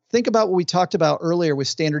way. think about what we talked about earlier with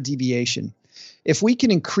standard deviation. If we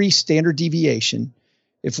can increase standard deviation,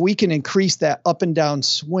 if we can increase that up and down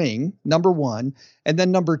swing, number one, and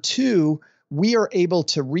then number two, we are able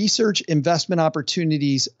to research investment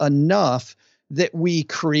opportunities enough that we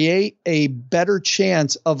create a better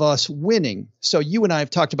chance of us winning. So you and I have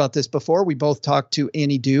talked about this before. We both talked to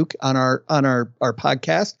Annie Duke on our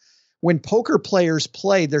podcast. When poker players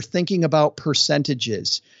play, they're thinking about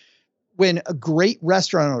percentages. When a great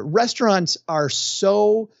restaurants are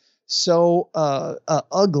so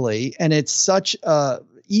ugly, and it's such a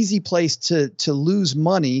easy place to lose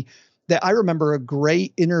money, that I remember a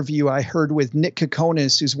great interview I heard with Nick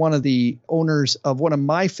Kokonis, who's one of the owners of one of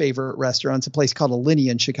my favorite restaurants, a place called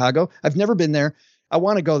Alinea in Chicago. I've never been there. I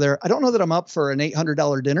want to go there. I don't know that I'm up for an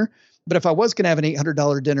 $800 dinner, but if I was going to have an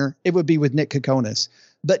 $800 dinner, it would be with Nick Kokonis.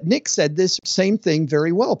 But Nick said this same thing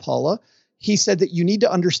very well, Paula. He said that you need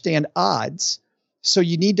to understand odds. So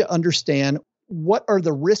you need to understand what are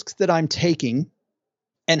the risks that I'm taking,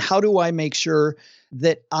 and how do I make sure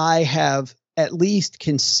that I have at least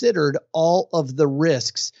considered all of the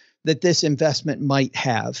risks that this investment might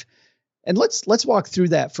have. And let's walk through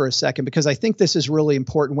that for a second, because I think this is really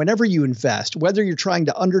important. Whenever you invest, whether you're trying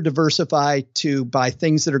to under diversify to buy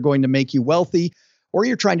things that are going to make you wealthy, or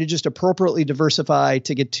you're trying to just appropriately diversify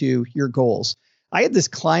to get to your goals. I had this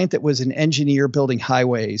client that was an engineer building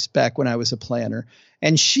highways back when I was a planner,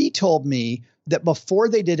 and she told me that before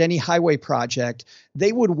they did any highway project,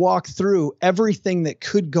 they would walk through everything that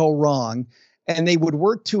could go wrong, and they would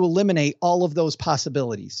work to eliminate all of those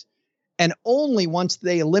possibilities. And only once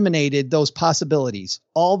they eliminated those possibilities,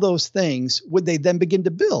 all those things, would they then begin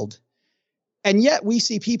to build. And yet we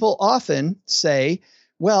see people often say,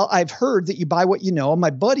 well, I've heard that you buy what you know, and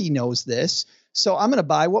my buddy knows this, so I'm going to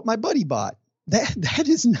buy what my buddy bought. That's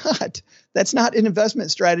not an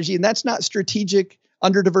investment strategy, and that's not strategic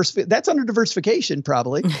under diversification. That's under diversification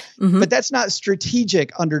probably, but that's not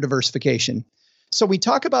strategic under diversification. So we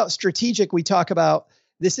talk about strategic, we talk about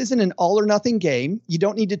this isn't an all or nothing game. You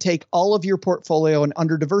don't need to take all of your portfolio and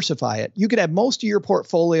under diversify it. You could have most of your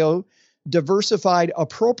portfolio diversified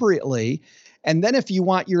appropriately. And then if you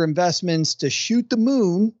want your investments to shoot the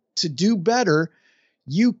moon, to do better,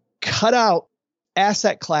 you cut out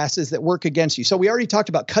asset classes that work against you. So we already talked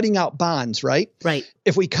about cutting out bonds, right? Right.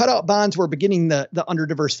 If we cut out bonds, we're beginning the under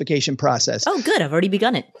diversification process. Oh, good. I've already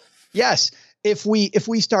begun it. Yes. If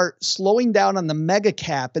we start slowing down on the mega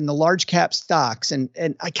cap and the large cap stocks, and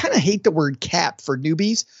I kind of hate the word cap for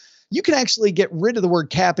newbies, you can actually get rid of the word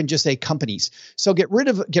cap and just say companies. So get rid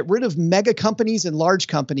of mega companies and large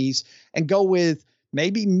companies and go with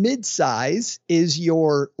maybe mid-size is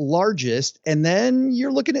your largest. And then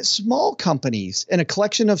you're looking at small companies and a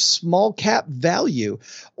collection of small cap value.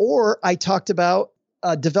 Or I talked about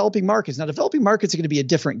developing markets. Now, developing markets are going to be a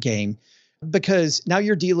different game, because now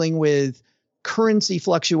you're dealing with currency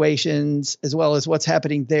fluctuations as well as what's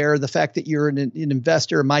happening there. The fact that you're an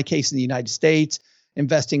investor, in my case, in the United States,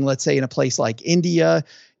 investing, let's say, in a place like India,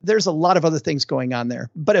 there's a lot of other things going on there.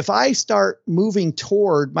 But if I start moving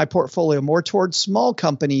toward my portfolio more towards small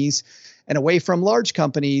companies and away from large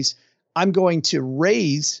companies, I'm going to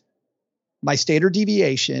raise my standard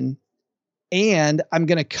deviation, and I'm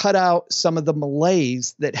going to cut out some of the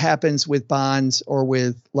malaise that happens with bonds or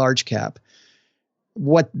with large cap.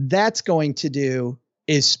 What that's going to do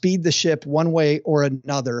is speed the ship one way or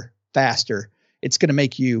another faster. It's going to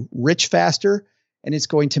make you rich faster, and it's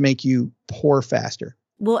going to make you poor faster.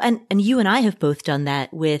 Well, and you and I have both done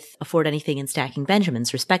that with Afford Anything and Stacking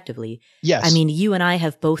Benjamins, respectively. Yes. I mean, you and I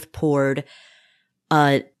have both poured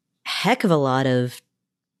a heck of a lot of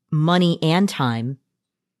money and time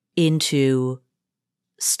into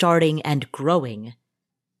starting and growing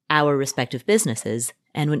our respective businesses.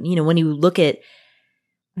 And when you look at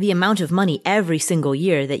the amount of money every single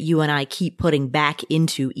year that you and I keep putting back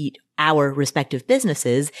into our respective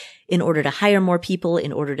businesses in order to hire more people,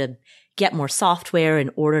 in order to get more software, in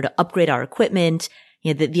order to upgrade our equipment,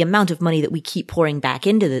 the amount of money that we keep pouring back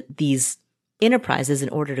into these enterprises in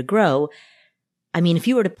order to grow. I mean, if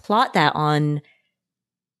you were to plot that on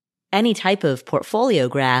any type of portfolio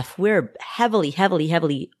graph, we're heavily, heavily,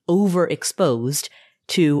 heavily overexposed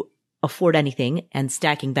to Afford Anything and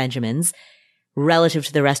Stacking Benjamins relative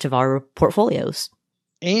to the rest of our portfolios.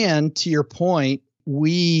 And to your point,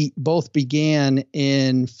 we both began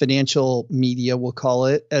in financial media, we'll call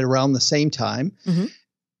it, at around the same time. Mm-hmm.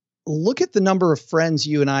 Look at the number of friends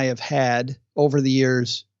you and I have had over the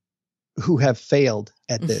years who have failed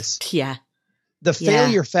at this. Yeah. The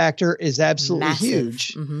failure factor is absolutely massive.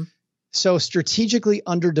 Huge. Mm-hmm. So strategically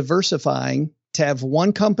under diversifying to have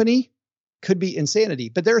one company could be insanity.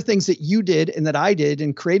 But there are things that you did and that I did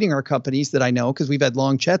in creating our companies that I know, because we've had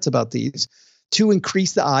long chats about these, to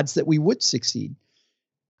increase the odds that we would succeed.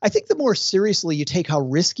 I think the more seriously you take how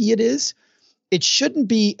risky it is, it shouldn't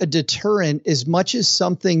be a deterrent as much as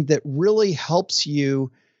something that really helps you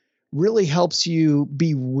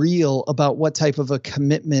be real about what type of a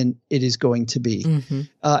commitment it is going to be,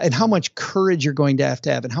 and how much courage you're going to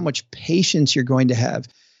have and how much patience you're going to have.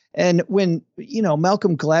 And when,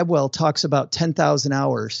 Malcolm Gladwell talks about 10,000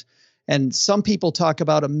 hours, and some people talk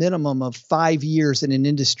about a minimum of 5 years in an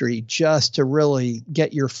industry just to really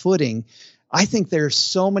get your footing, I think there's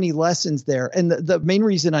so many lessons there. And the main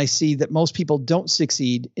reason I see that most people don't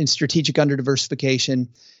succeed in strategic underdiversification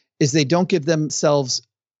is they don't give themselves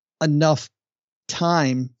enough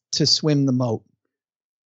time to swim the moat.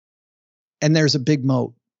 And there's a big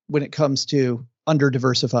moat when it comes to under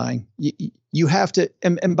diversifying. You have to,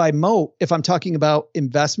 and by moat, if I'm talking about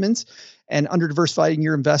investments and under diversifying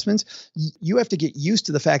your investments, you have to get used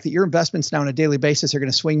to the fact that your investments now on a daily basis are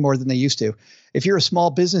going to swing more than they used to. If you're a small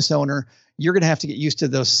business owner, you're going to have to get used to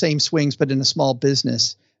those same swings, but in a small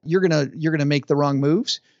business. You're going to make the wrong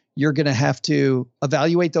moves. You're going to have to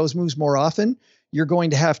evaluate those moves more often. You're going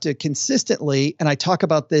to have to consistently, and I talk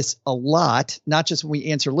about this a lot, not just when we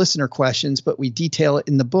answer listener questions, but we detail it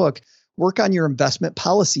in the book, work on your investment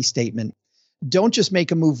policy statement. Don't just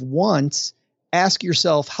make a move once. Ask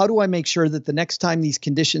yourself, how do I make sure that the next time these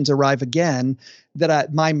conditions arrive again,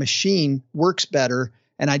 that my machine works better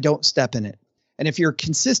and I don't step in it? And if you're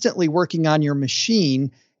consistently working on your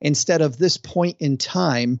machine instead of this point in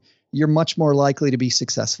time, you're much more likely to be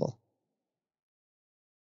successful.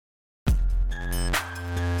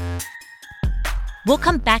 We'll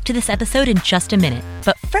come back to this episode in just a minute.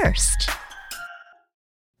 But first,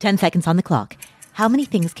 10 seconds on the clock. How many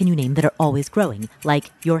things can you name that are always growing?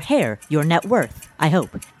 Like your hair, your net worth, I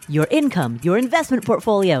hope. Your income, your investment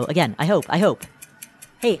portfolio. Again, I hope.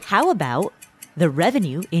 Hey, how about the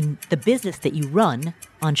revenue in the business that you run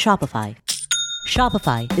on Shopify?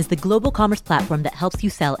 Shopify is the global commerce platform that helps you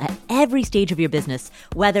sell at every stage of your business,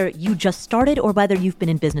 whether you just started or whether you've been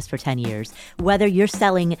in business for 10 years, whether you're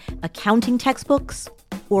selling accounting textbooks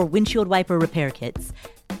or windshield wiper repair kits,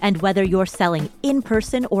 and whether you're selling in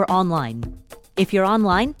person or online. If you're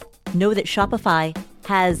online, know that Shopify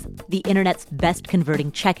has the internet's best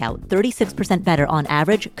converting checkout, 36% better on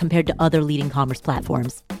average compared to other leading commerce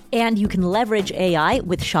platforms. And you can leverage AI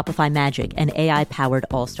with Shopify Magic, an AI-powered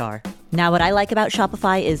all-star. Now, what I like about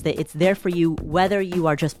Shopify is that it's there for you whether you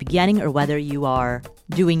are just beginning or whether you are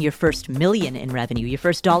doing your first million in revenue, your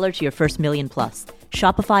first dollar to your first million plus.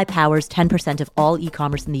 Shopify powers 10% of all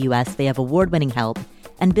e-commerce in the US. They have award-winning help.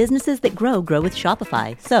 And businesses that grow with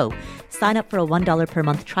Shopify. So sign up for a $1 per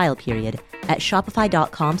month trial period at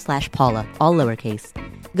shopify.com/Paula, all lowercase.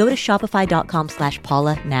 Go to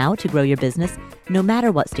shopify.com/Paula now to grow your business, no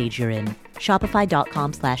matter what stage you're in.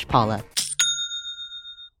 Shopify.com/Paula.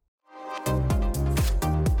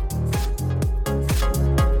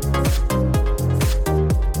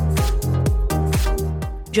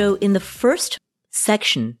 Joe, in the first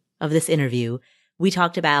section of this interview, we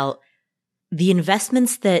talked about the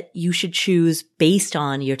investments that you should choose based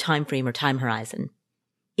on your time frame or time horizon.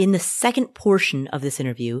 In the second portion of this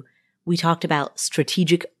interview, we talked about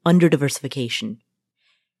strategic underdiversification.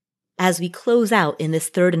 As we close out in this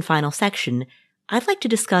third and final section, I'd like to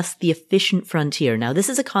discuss the efficient frontier. Now, this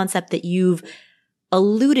is a concept that you've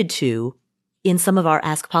alluded to in some of our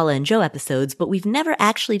Ask Paula and Joe episodes, but we've never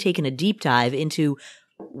actually taken a deep dive into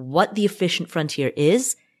what the efficient frontier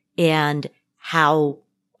is and how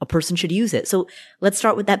a person should use it. So let's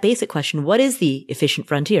start with that basic question. What is the efficient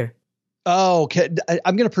frontier? Oh, okay.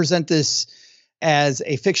 I'm going to present this as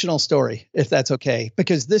a fictional story, if that's okay,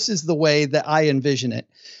 because this is the way that I envision it.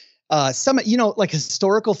 Like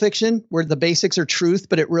historical fiction where the basics are truth,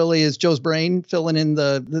 but it really is Joe's brain filling in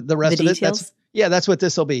the rest of details? it. That's what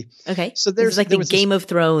this will be. Okay. So this is like the Game of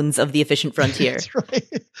Thrones of the efficient frontier. That's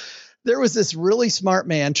right. There was this really smart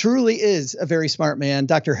man, truly is a very smart man,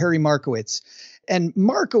 Dr. Harry Markowitz. And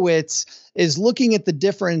Markowitz is looking at the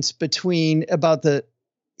difference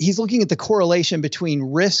he's looking at the correlation between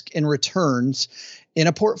risk and returns in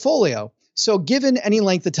a portfolio. So given any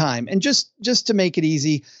length of time, and just to make it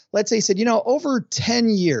easy, let's say he said, over 10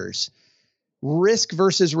 years, risk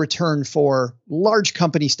versus return for large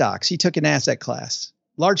company stocks. He took an asset class,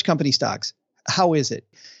 large company stocks. How is it?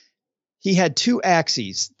 He had two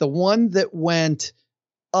axes. The one that went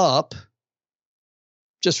up,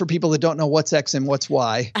 just for people that don't know what's X and what's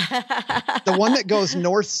Y, the one that goes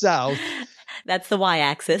north-south. That's the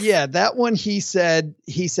Y-axis. Yeah, that one he said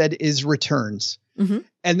is returns. Mm-hmm.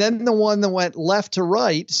 And then the one that went left to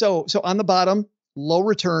right. So on the bottom, low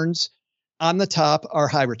returns. On the top are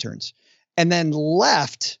high returns. And then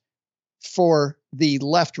left for the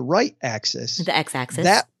left-right axis. The x-axis.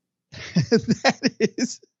 That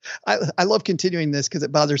is, I love continuing this because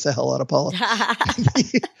it bothers the hell out of Paula.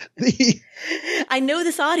 I know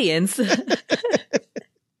this audience.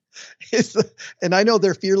 And I know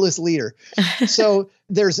their fearless leader. So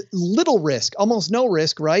there's little risk, almost no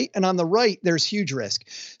risk, right? And on the right, there's huge risk.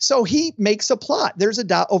 So he makes a plot. There's a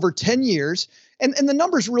dot over 10 years. And the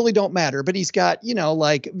numbers really don't matter, but he's got,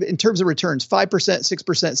 like in terms of returns, 5%,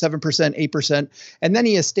 6%, 7%, 8%. And then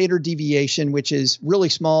he has standard deviation, which is really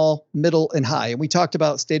small, middle, and high. And we talked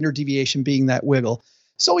about standard deviation being that wiggle.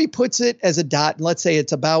 So he puts it as a dot, and let's say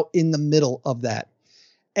it's about in the middle of that.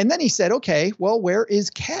 And then he said, okay, well, where is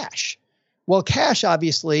cash? Well, cash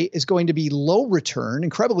obviously is going to be low return,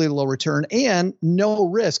 incredibly low return, and no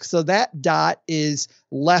risk. So that dot is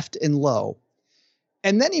left and low.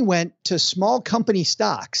 And then he went to small company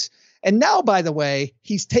stocks. And now, by the way,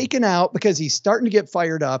 he's taken out, because he's starting to get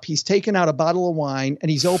fired up, he's taken out a bottle of wine and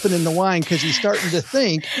he's opening the wine because he's starting to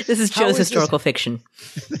think. This is Joe's historical fiction.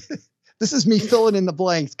 This is me filling in the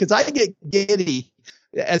blanks because I get giddy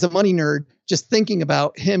as a money nerd just thinking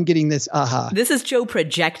about him getting this aha. This is Joe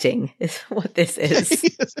projecting is what this is.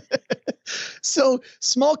 So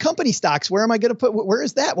small company stocks, where am I going to put, where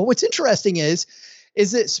is that? Well, what's interesting is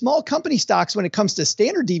that small company stocks, when it comes to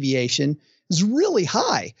standard deviation, is really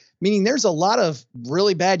high, meaning there's a lot of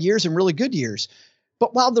really bad years and really good years.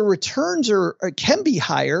 But while the returns can be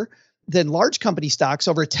higher than large company stocks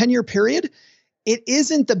over a 10-year period, it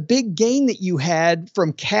isn't the big gain that you had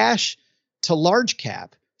from cash to large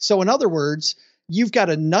cap. So in other words, you've got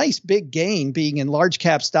a nice big gain being in large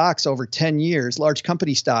cap stocks over 10 years, large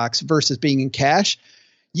company stocks versus being in cash.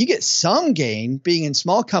 You get some gain being in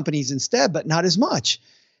small companies instead, but not as much.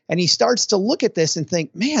 And he starts to look at this and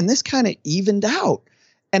think, man, this kind of evened out.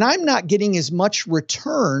 And I'm not getting as much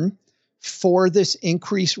return for this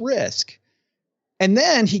increased risk. And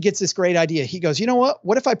then he gets this great idea. He goes, you know what?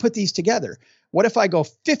 What if I put these together? What if I go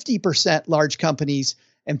 50% large companies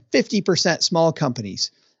and 50% small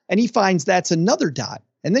companies? And he finds that's another dot.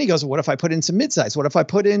 And then he goes, well, what if I put in some midsize? What if I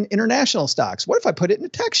put in international stocks? What if I put it in a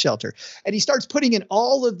tax shelter? And he starts putting in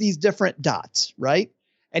all of these different dots, right?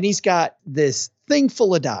 And he's got this thing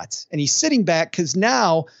full of dots. And he's sitting back because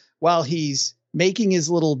now, while he's making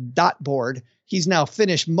his little dot board, he's now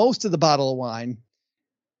finished most of the bottle of wine.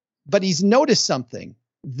 But he's noticed something.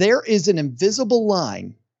 There is an invisible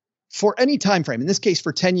line for any time frame. In this case,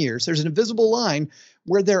 for 10 years, there's an invisible line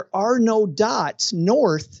where there are no dots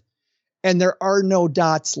north and there are no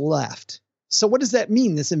dots left. So what does that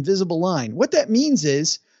mean, this invisible line? What that means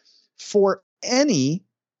is for any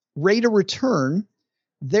rate of return,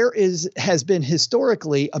 there has been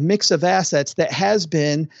historically a mix of assets that has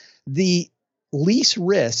been the least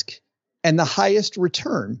risk and the highest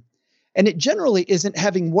return. And it generally isn't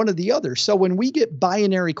having one or the other. So when we get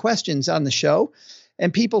binary questions on the show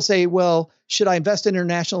and people say, well, should I invest in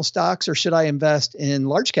international stocks or should I invest in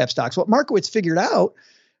large cap stocks? What Markowitz figured out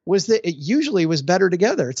was that it usually was better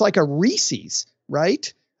together. It's like a Reese's,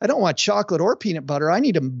 right? I don't want chocolate or peanut butter. I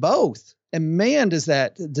need them both. And man, does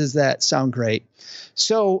that sound great.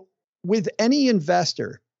 So with any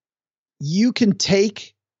investor, you can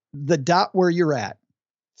take the dot where you're at,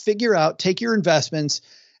 figure out, take your investments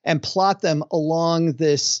and plot them along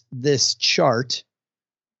this chart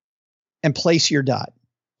and place your dot.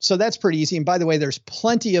 So that's pretty easy. And by the way, there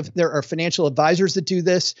are financial advisors that do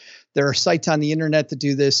this. There are sites on the internet that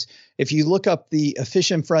do this. If you look up the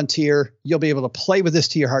Efficient Frontier, you'll be able to play with this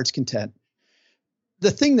to your heart's content. The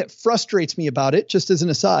thing that frustrates me about it, just as an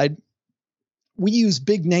aside, we use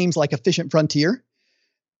big names like Efficient Frontier.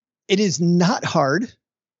 It is not hard.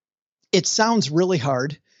 It sounds really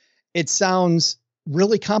hard. It sounds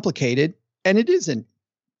really complicated, and it isn't.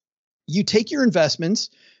 You take your investments,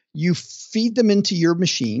 you feed them into your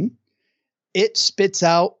machine, it spits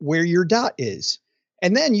out where your dot is.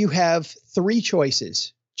 And then you have three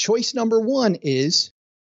choices. Choice number one is,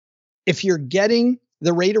 if you're getting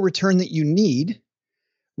the rate of return that you need,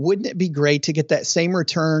 wouldn't it be great to get that same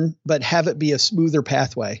return, but have it be a smoother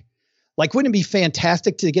pathway? Like, wouldn't it be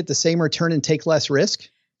fantastic to get the same return and take less risk?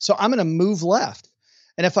 So I'm going to move left.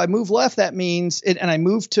 And if I move left, that means and I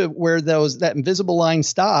move to where that invisible line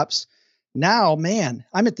stops. Now, man,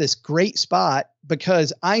 I'm at this great spot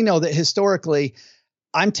because I know that historically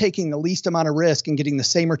I'm taking the least amount of risk and getting the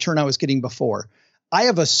same return I was getting before. I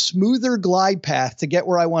have a smoother glide path to get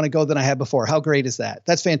where I want to go than I had before. How great is that?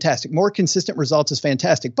 That's fantastic. More consistent results is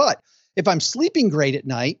fantastic. But if I'm sleeping great at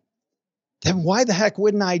night, then why the heck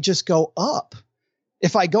wouldn't I just go up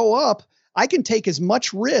If I go up, I can take as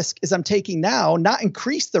much risk as I'm taking now, not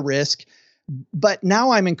increase the risk, but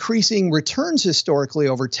now I'm increasing returns historically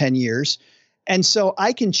over 10 years. And so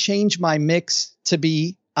I can change my mix to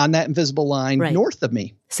be on that invisible line north of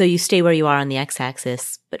me. So you stay where you are on the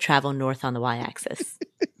x-axis, but travel north on the y-axis.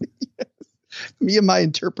 Yes. Me and my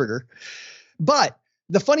interpreter. But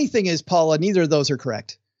the funny thing is, Paula, neither of those are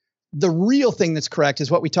correct. The real thing that's correct is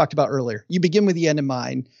what we talked about earlier. You begin with the end in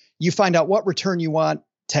mind. You find out what return you want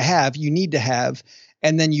to have, you need to have,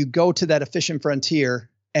 and then you go to that efficient frontier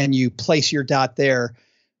and you place your dot there.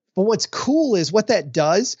 But what's cool is what that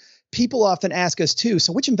does. People often ask us too,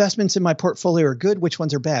 so which investments in my portfolio are good? Which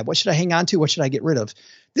ones are bad? What should I hang on to? What should I get rid of?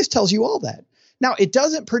 This tells you all that. Now, it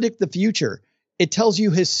doesn't predict the future. It tells you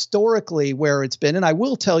historically where it's been. And I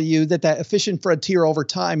will tell you that that efficient frontier over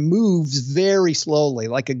time moves very slowly,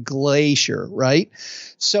 like a glacier, right?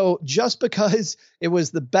 So just because it was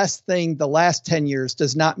the best thing the last 10 years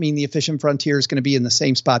does not mean the efficient frontier is going to be in the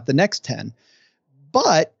same spot the next 10.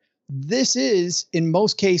 But this is, in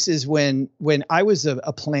most cases, when I was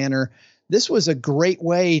a planner, this was a great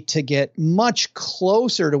way to get much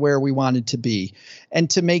closer to where we wanted to be and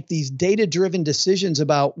to make these data-driven decisions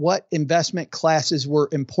about what investment classes were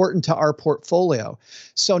important to our portfolio.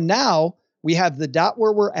 So now we have the dot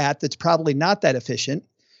where we're at that's probably not that efficient.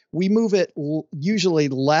 We move it usually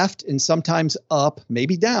left and sometimes up,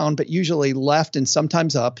 maybe down, but usually left and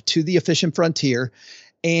sometimes up to the efficient frontier.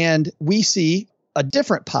 And we see a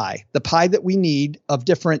different pie, the pie that we need of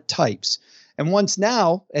different types. And once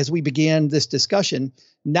now, as we began this discussion,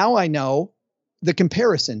 now I know the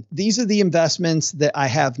comparison. These are the investments that I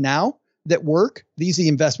have now that work. These are the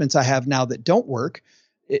investments I have now that don't work.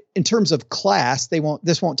 In terms of class,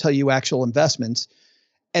 this won't tell you actual investments.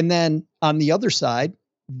 And then on the other side,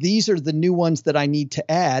 these are the new ones that I need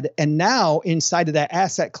to add. And now inside of that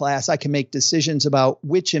asset class, I can make decisions about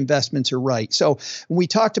which investments are right. So when we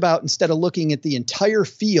talked about, instead of looking at the entire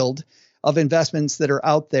field of investments that are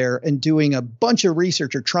out there and doing a bunch of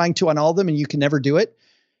research or trying to on all of them, and you can never do it,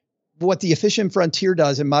 what the efficient frontier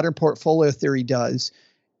does and modern portfolio theory does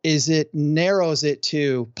is it narrows it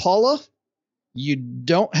to, Paula, you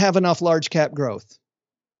don't have enough large cap growth.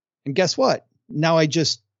 And guess what? Now I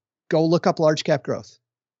just go look up large cap growth.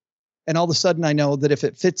 And all of a sudden I know that if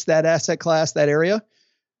it fits that asset class, that area,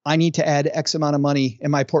 I need to add X amount of money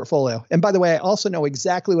in my portfolio. And by the way, I also know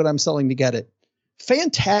exactly what I'm selling to get it.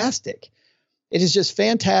 Fantastic. It is just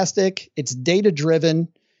fantastic. It's data driven.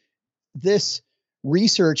 This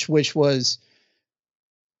research, which was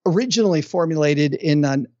originally formulated in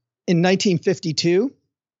 1952,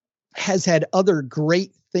 has had other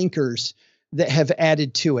great thinkers that have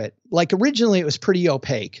added to it. Like originally it was pretty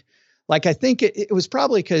opaque. Like I think it was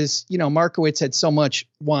probably because, Markowitz had so much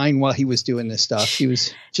wine while he was doing this stuff. He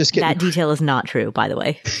was just getting— That detail is not true, by the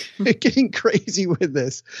way. Getting crazy with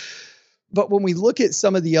this. But when we look at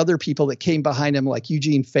some of the other people that came behind him, like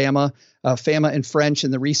Eugene Fama and French,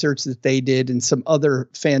 and the research that they did, and some other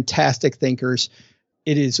fantastic thinkers,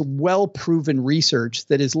 it is well-proven research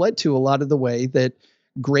that has led to a lot of the way that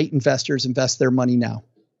great investors invest their money now.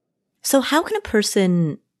 So how can a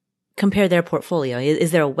person compare their portfolio?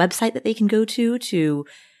 Is there a website that they can go to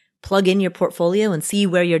plug in your portfolio and see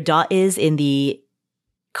where your dot is in the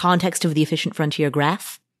context of the efficient frontier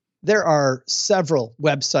graph? There are several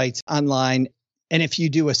websites online. And if you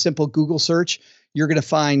do a simple Google search, you're going to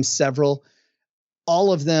find several.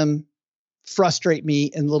 All of them frustrate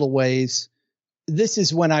me in little ways. This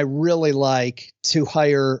is when I really like to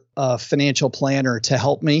hire a financial planner to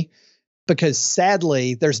help me, because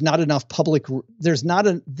sadly, there aren't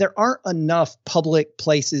enough public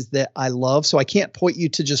places that I love. So I can't point you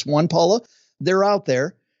to just one, Paula. They're out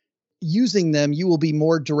there. Using them, you will be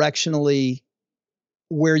more directionally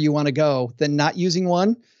where you want to go than not using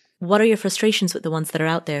one. What are your frustrations with the ones that are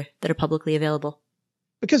out there that are publicly available?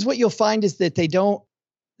 Because what you'll find is that they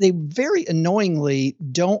very annoyingly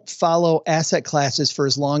don't follow asset classes for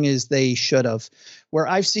as long as they should have. Where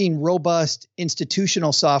I've seen robust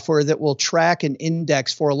institutional software that will track and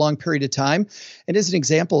index for a long period of time. And as an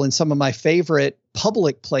example, in some of my favorite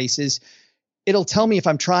public places, it'll tell me if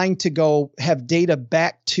I'm trying to go have data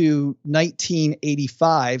back to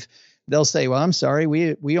 1985, they'll say, well, I'm sorry,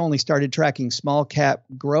 we only started tracking small cap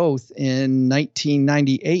growth in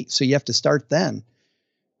 1998, so you have to start then.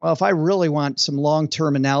 Well, if I really want some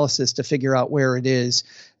long-term analysis to figure out where it is,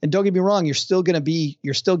 and don't get me wrong, you're still going to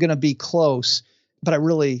be close, but I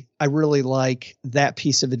really like that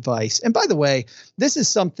piece of advice. And by the way, this is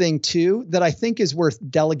something too that I think is worth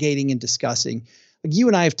delegating and discussing. Like you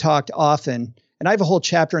and I have talked often, and I have a whole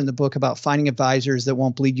chapter in the book about finding advisors that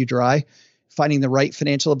won't bleed you dry, finding the right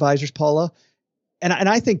financial advisors, Paula. And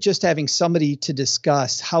I think just having somebody to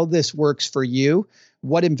discuss how this works for you,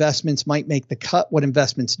 what investments might make the cut, what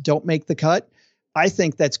investments don't make the cut, I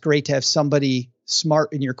think that's great to have somebody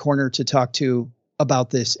smart in your corner to talk to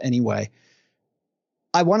about this anyway.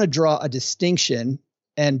 I want to draw a distinction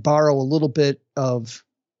and borrow a little bit of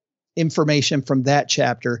information from that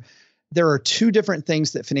chapter. There are two different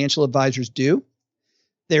things that financial advisors do.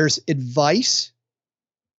 There's advice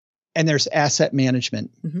and there's asset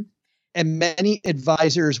management. Mm-hmm. And many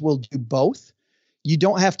advisors will do both. You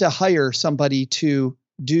don't have to hire somebody to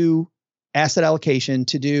do asset allocation,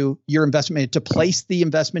 to do your investment, to place the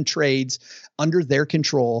investment trades under their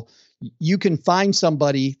control. You can find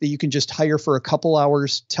somebody that you can just hire for a couple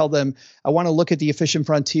hours, tell them, I want to look at the efficient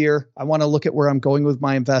frontier. I want to look at where I'm going with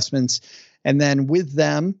my investments. And then with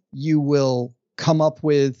them, you will come up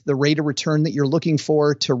with the rate of return that you're looking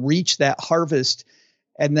for to reach that harvest,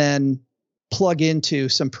 and then plug into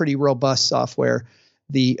some pretty robust software,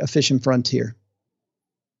 the efficient frontier.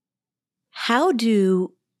 How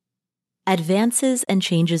do advances and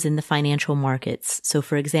changes in the financial markets, so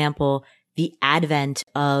for example, the advent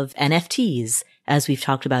of NFTs, as we've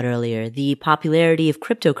talked about earlier, the popularity of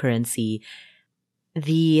cryptocurrency,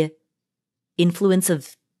 the influence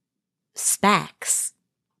of SPACs,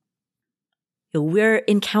 we're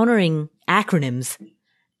encountering acronyms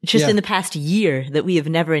just in the past year that we have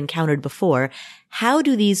never encountered before. How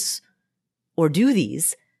do these, or do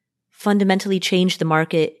these, fundamentally change the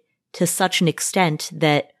market to such an extent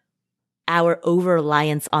that our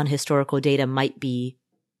over-reliance on historical data might be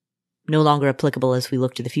no longer applicable as we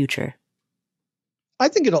look to the future? I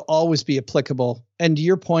think it'll always be applicable. And to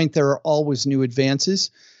your point, there are always new advances.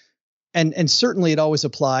 And certainly it always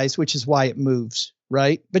applies, which is why it moves,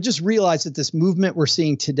 right? But just realize that this movement we're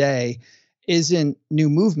seeing today isn't new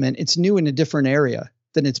movement. It's new in a different area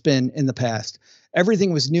than it's been in the past.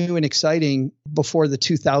 Everything was new and exciting before the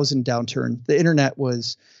 2000 downturn. The internet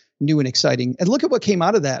was new and exciting. And look at what came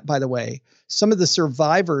out of that, by the way. Some of the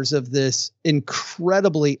survivors of this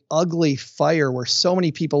incredibly ugly fire where so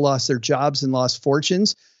many people lost their jobs and lost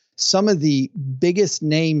fortunes, some of the biggest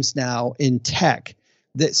names now in tech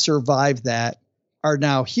that survived that are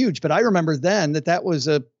now huge. But I remember then that was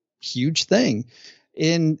a huge thing.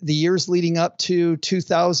 In the years leading up to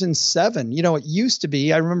 2007, it used to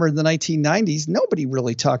be, I remember in the 1990s, nobody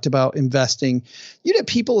really talked about investing. You'd have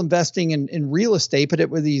people investing in real estate, but it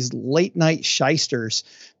were these late night shysters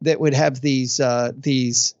that would have these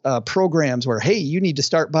programs where, hey, you need to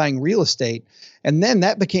start buying real estate. And then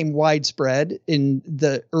that became widespread in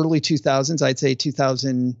the early 2000s, I'd say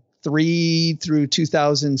 2003 through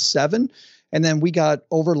 2007. And then we got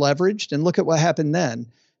over leveraged, and look at what happened then.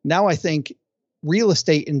 Now I think real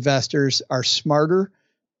estate investors are smarter.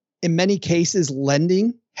 In many cases,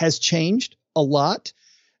 lending has changed a lot.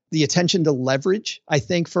 The attention to leverage, I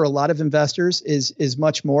think, for a lot of investors is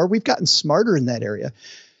much more. We've gotten smarter in that area.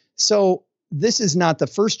 So this is not the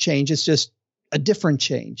first change. It's just a different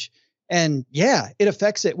change. And yeah, it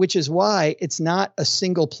affects it, which is why it's not a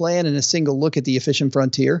single plan and a single look at the efficient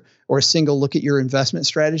frontier or a single look at your investment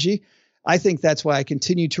strategy. I think that's why I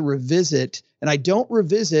continue to revisit, and I don't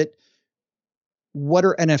revisit what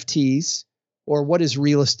are NFTs or what is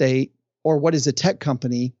real estate or what is a tech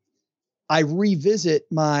company. I revisit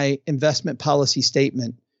my investment policy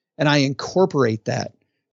statement and I incorporate that.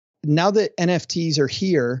 Now that NFTs are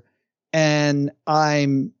here and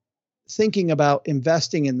I'm thinking about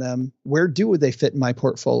investing in them, where do they fit in my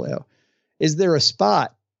portfolio? Is there a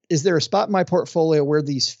spot? Is there a spot in my portfolio where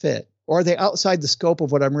these fit? Or are they outside the scope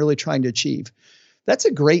of what I'm really trying to achieve? That's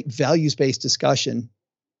a great values-based discussion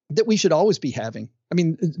that we should always be having. I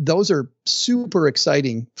mean, those are super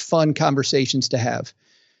exciting, fun conversations to have.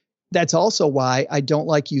 That's also why I don't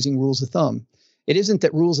like using rules of thumb. It isn't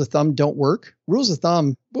that rules of thumb don't work. Rules of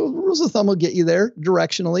thumb will get you there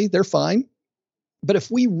directionally. They're fine. But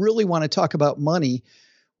if we really want to talk about money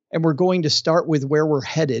and we're going to start with where we're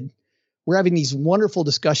headed, we're having these wonderful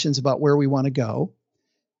discussions about where we want to go.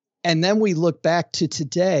 And then we look back to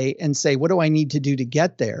today and say, what do I need to do to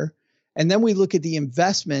get there? And then we look at the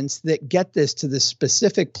investments that get this to the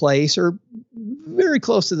specific place or very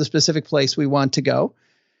close to the specific place we want to go.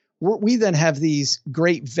 We then have these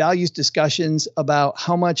great values discussions about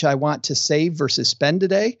how much I want to save versus spend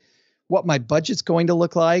today, what my budget's going to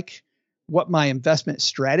look like, what my investment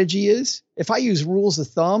strategy is. If I use rules of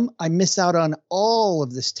thumb, I miss out on all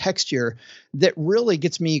of this texture that really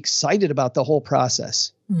gets me excited about the whole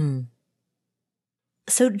process. Hmm.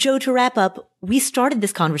 So, Joe, to wrap up, we started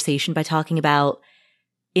this conversation by talking about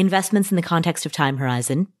investments in the context of time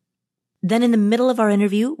horizon. Then in the middle of our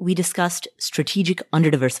interview, we discussed strategic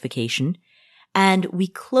underdiversification. And we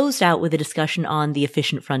closed out with a discussion on the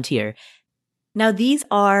efficient frontier. Now, these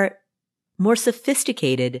are more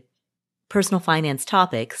sophisticated personal finance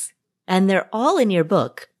topics, and they're all in your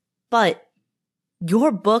book, but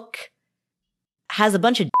your book has a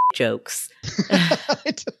bunch of jokes.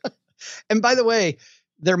 And by the way,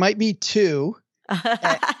 there might be two,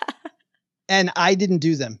 and I didn't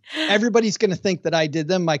do them. Everybody's going to think that I did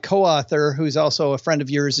them. My co-author, who's also a friend of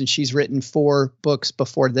yours, and she's written 4 books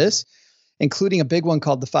before this, including a big one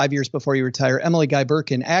called The 5 Years Before You Retire. Emily Guy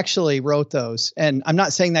Birkin actually wrote those. And I'm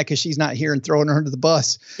not saying that because she's not here and throwing her under the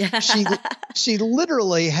bus. She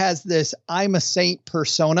literally has this I'm a saint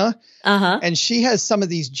persona. And she has some of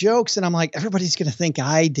these jokes. And I'm like, everybody's going to think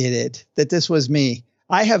I did it, that this was me.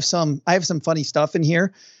 I have some funny stuff in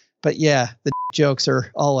here. But yeah, the jokes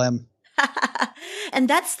are all M. And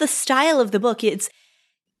that's the style of the book.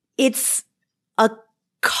 It's a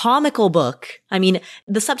comical book. I mean,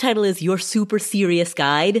 the subtitle is Your Super Serious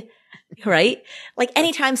Guide, right? Like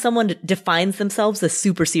anytime someone defines themselves as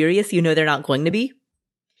super serious, you know they're not going to be.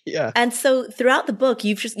 Yeah. And so throughout the book,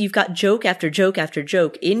 you've got joke after joke after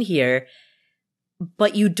joke in here,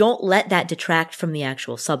 but you don't let that detract from the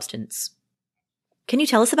actual substance. Can you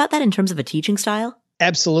tell us about that in terms of a teaching style?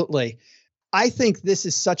 Absolutely. I think this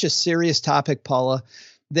is such a serious topic, Paula,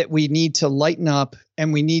 that we need to lighten up,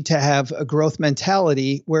 and we need to have a growth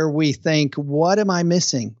mentality where we think, what am I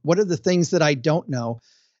missing? What are the things that I don't know?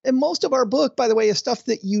 And most of our book, by the way, is stuff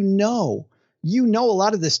that you know a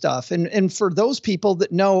lot of this stuff. And for those people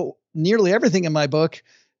that know nearly everything in my book,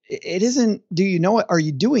 it isn't, do you know it? Are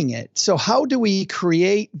you doing it? So how do we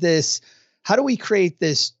create this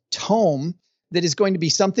tome that is going to be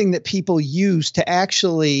something that people use to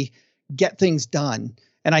actually get things done?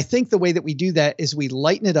 And I think the way that we do that is we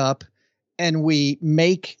lighten it up and we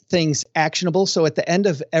make things actionable. So at the end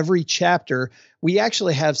of every chapter, we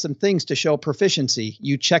actually have some things to show proficiency.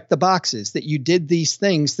 You check the boxes that you did these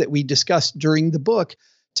things that we discussed during the book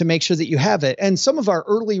to make sure that you have it. And some of our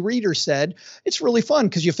early readers said, it's really fun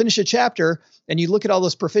because you finish a chapter and you look at all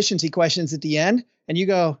those proficiency questions at the end and you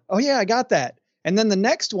go, oh yeah, I got that. And then the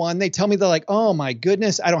next one, they tell me, they're like, oh my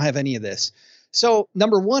goodness, I don't have any of this. So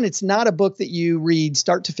number one, it's not a book that you read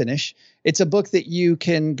start to finish. It's a book that you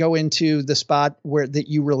can go into the spot where that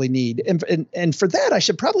you really need. And for that, I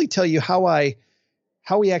should probably tell you how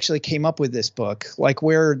we actually came up with this book, like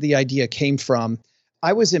where the idea came from.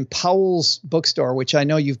 I was in Powell's bookstore, which I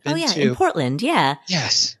know you've been to. In Portland. Yeah.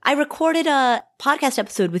 Yes. I recorded a podcast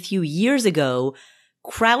episode with you years ago,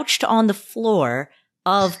 crouched on the floor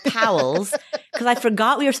of Powell's because I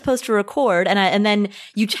forgot we were supposed to record. And then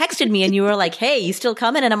you texted me and you were like, hey, you still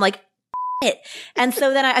coming? And I'm like, it. And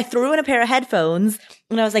so then I threw in a pair of headphones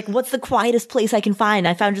and I was like, what's the quietest place I can find?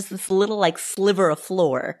 I found just this little like sliver of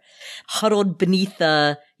floor huddled beneath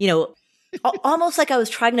the, almost like I was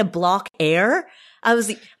trying to block air. I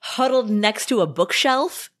was huddled next to a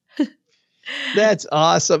bookshelf. That's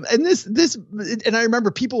awesome. And and I remember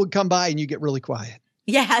people would come by and you get really quiet.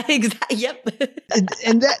 Yeah, exactly. Yep.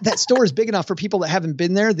 and that store is big enough for people that haven't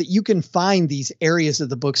been there that you can find these areas of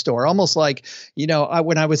the bookstore, almost like,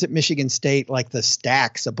 when I was at Michigan State, like the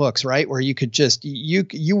stacks of books, right? Where you could just, you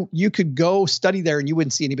could go study there and you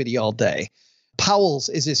wouldn't see anybody all day. Powell's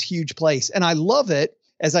is this huge place. And I love it,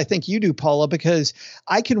 as I think you do, Paula, because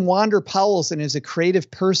I can wander Powell's, and as a creative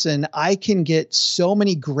person, I can get so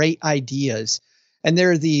many great ideas. And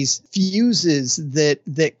there are these fuses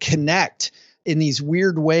that connect in these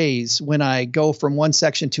weird ways when I go from one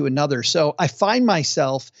section to another. So I find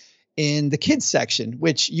myself in the kids section,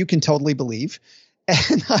 which you can totally believe.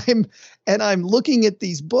 And I'm looking at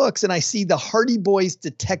these books and I see the Hardy Boys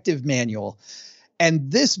Detective Manual.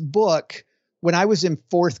 And this book, when I was in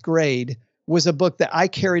 4th grade, was a book that I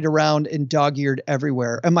carried around and dog-eared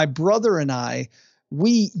everywhere. And my brother and I,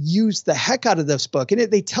 we used the heck out of this book. And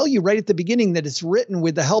they tell you right at the beginning that it's written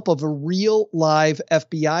with the help of a real live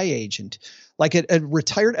FBI agent, like a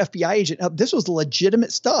retired FBI agent. This was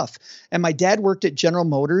legitimate stuff. And my dad worked at General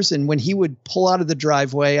Motors. And when he would pull out of the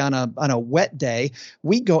driveway on a wet day,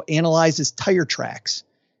 we'd go analyze his tire tracks.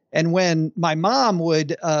 And when my mom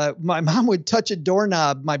would touch a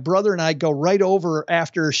doorknob, my brother and I go right over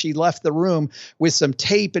after she left the room with some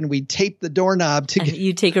tape, and we'd tape the doorknob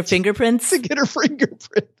you take her fingerprints to get her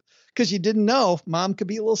fingerprint, because you didn't know mom could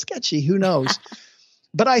be a little sketchy. Who knows?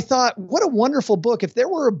 But I thought, what a wonderful book. If there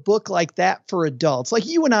were a book like that for adults, like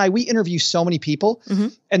you and I, we interview so many people. Mm-hmm.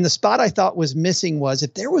 And the spot I thought was missing was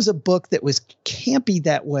if there was a book that was campy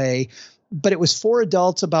that way, but it was for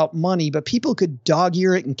adults about money, but people could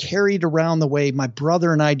dog-ear it and carry it around the way my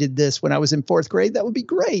brother and I did this when I was in 4th grade, that would be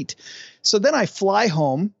great. So then I fly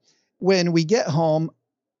home. When we get home,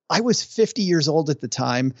 I was 50 years old at the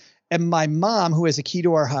time, and my mom, who has a key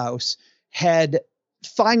to our house, had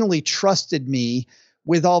finally trusted me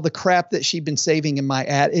with all the crap that she'd been saving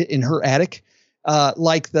in her attic,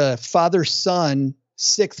 like the father-son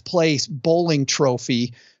 6th place bowling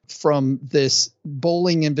trophy from this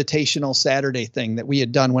bowling invitational Saturday thing that we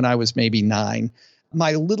had done when I was maybe 9,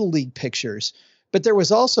 my Little League pictures. But there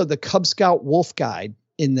was also the Cub Scout Wolf Guide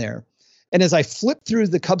in there. And as I flipped through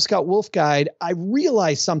the Cub Scout Wolf Guide, I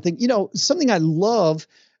realized something, something I love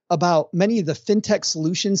about many of the fintech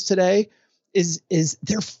solutions today is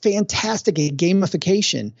they're fantastic at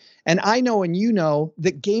gamification. And I know, and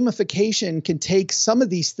that gamification can take some of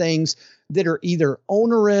these things that are either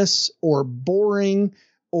onerous or boring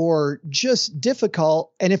or just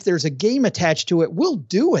difficult. And if there's a game attached to it, we'll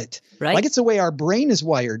do it. Right. Like it's the way our brain is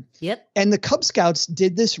wired. Yep. And the Cub Scouts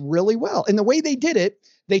did this really well. And the way they did it,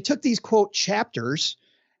 they took these quote chapters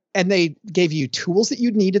and they gave you tools that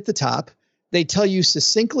you'd need at the top. They tell you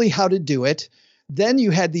succinctly how to do it. Then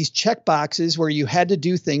you had these check boxes where you had to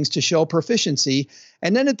do things to show proficiency.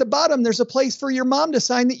 And then at the bottom, there's a place for your mom to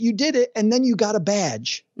sign that you did it. And then you got a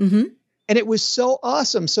badge. Mm-hmm. And it was so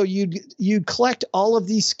awesome. So you'd collect all of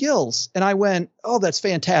these skills. And I went, oh, that's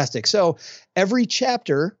fantastic. So every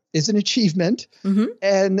chapter is an achievement.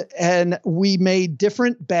 Mm-hmm. And we made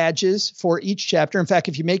different badges for each chapter. In fact,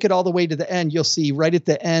 if you make it all the way to the end, you'll see right at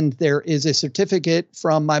the end, there is a certificate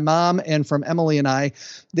from my mom and from Emily and I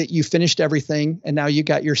that you finished everything. And now you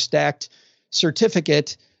got your stacked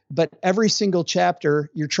certificate. But every single chapter,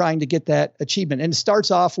 you're trying to get that achievement. And it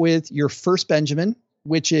starts off with your first Benjamin,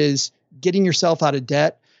 which is getting yourself out of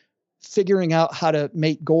debt, figuring out how to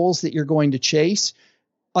make goals that you're going to chase,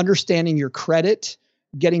 understanding your credit,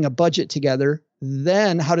 getting a budget together,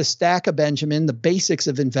 then how to stack a Benjamin, the basics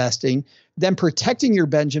of investing, then protecting your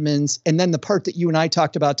Benjamins, and then the part that you and I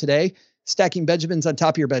talked about today, stacking Benjamins on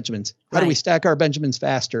top of your Benjamins. How do we stack our Benjamins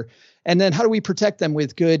faster? And then how do we protect them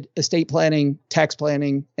with good estate planning, tax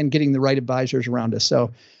planning, and getting the right advisors around us?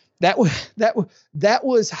 So that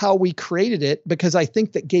was how we created it, because I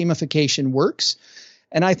think that gamification works.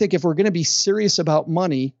 And I think if we're going to be serious about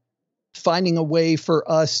money, finding a way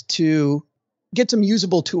for us to get some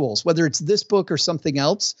usable tools, whether it's this book or something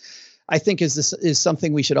else, I think is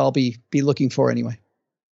something we should all be looking for anyway.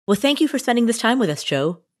 Well, thank you for spending this time with us,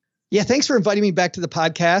 Joe. Yeah, thanks for inviting me back to the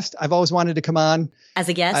podcast. I've always wanted to come on as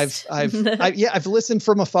a guest. I've listened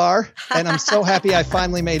from afar, and I'm so happy I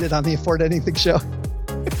finally made it on the Afford Anything show.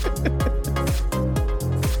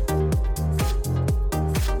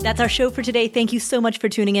 That's our show for today. Thank you so much for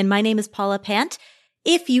tuning in. My name is Paula Pant.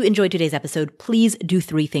 If you enjoyed today's episode, please do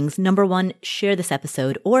 3 things. Number 1, share this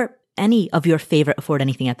episode or any of your favorite Afford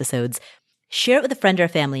Anything episodes. Share it with a friend or a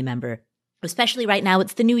family member. Especially right now,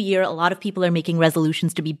 it's the new year. A lot of people are making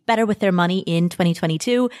resolutions to be better with their money in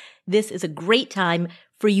 2022. This is a great time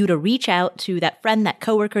for you to reach out to that friend, that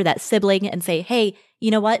coworker, that sibling, and say, hey, you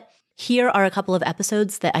know what? Here are a couple of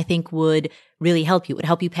episodes that I think would really help you. It would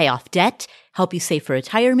help you pay off debt, help you save for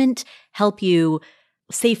retirement, help you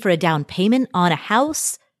save for a down payment on a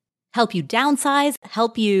house, help you downsize,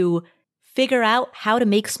 help you figure out how to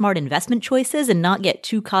make smart investment choices and not get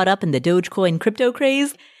too caught up in the Dogecoin crypto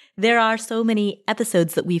craze. There are so many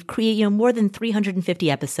episodes that we've created, more than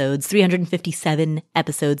 350 episodes, 357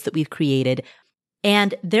 episodes that we've created.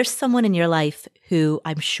 And there's someone in your life who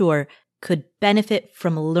I'm sure could benefit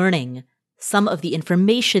from learning some of the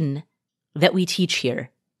information that we teach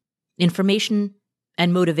here. Information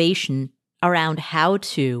and motivation around how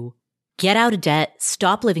to get out of debt,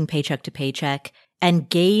 stop living paycheck to paycheck, and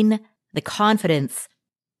gain the confidence,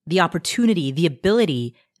 the opportunity, the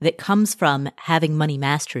ability that comes from having money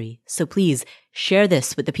mastery. So please share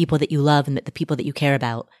this with the people that you love and the people that you care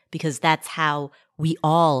about, because that's how we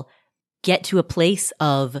all get to a place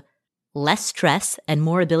of less stress and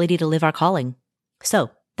more ability to live our calling. So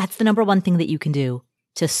that's the number 1 thing that you can do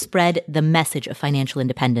to spread the message of financial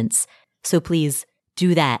independence. So please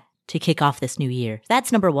do that to kick off this new year.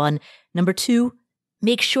 That's number 1. Number 2,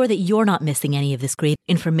 make sure that you're not missing any of this great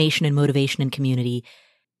information and motivation and community.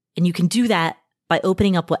 And you can do that by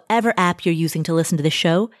opening up whatever app you're using to listen to the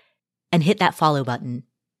show and hit that follow button.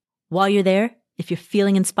 While you're there, if you're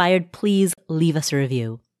feeling inspired, please leave us a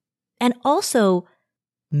review. And also,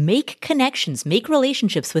 make connections, make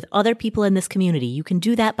relationships with other people in this community. You can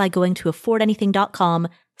do that by going to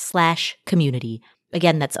affordanything.com/community.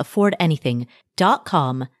 Again, that's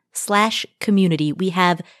affordanything.com/community. We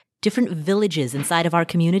have different villages inside of our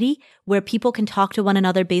community where people can talk to one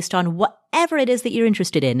another based on whatever it is that you're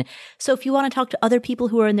interested in. So if you want to talk to other people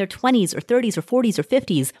who are in their 20s or 30s or 40s or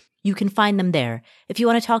 50s, you can find them there. If you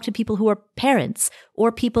want to talk to people who are parents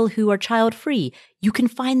or people who are child-free, you can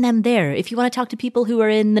find them there. If you want to talk to people who are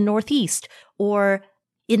in the Northeast or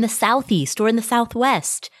in the Southeast or in the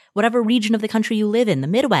Southwest, whatever region of the country you live in, the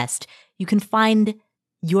Midwest, you can find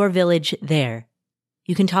your village there.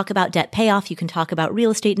 You can talk about debt payoff. You can talk about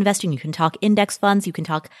real estate investing. You can talk index funds. You can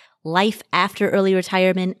talk life after early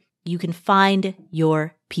retirement. You can find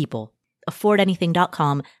your people.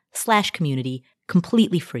 affordanything.com/community,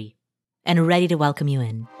 completely free and ready to welcome you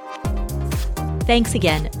in. Thanks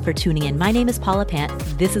again for tuning in. My name is Paula Pant.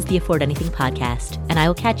 This is the Afford Anything podcast, and I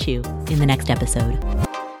will catch you in the next episode.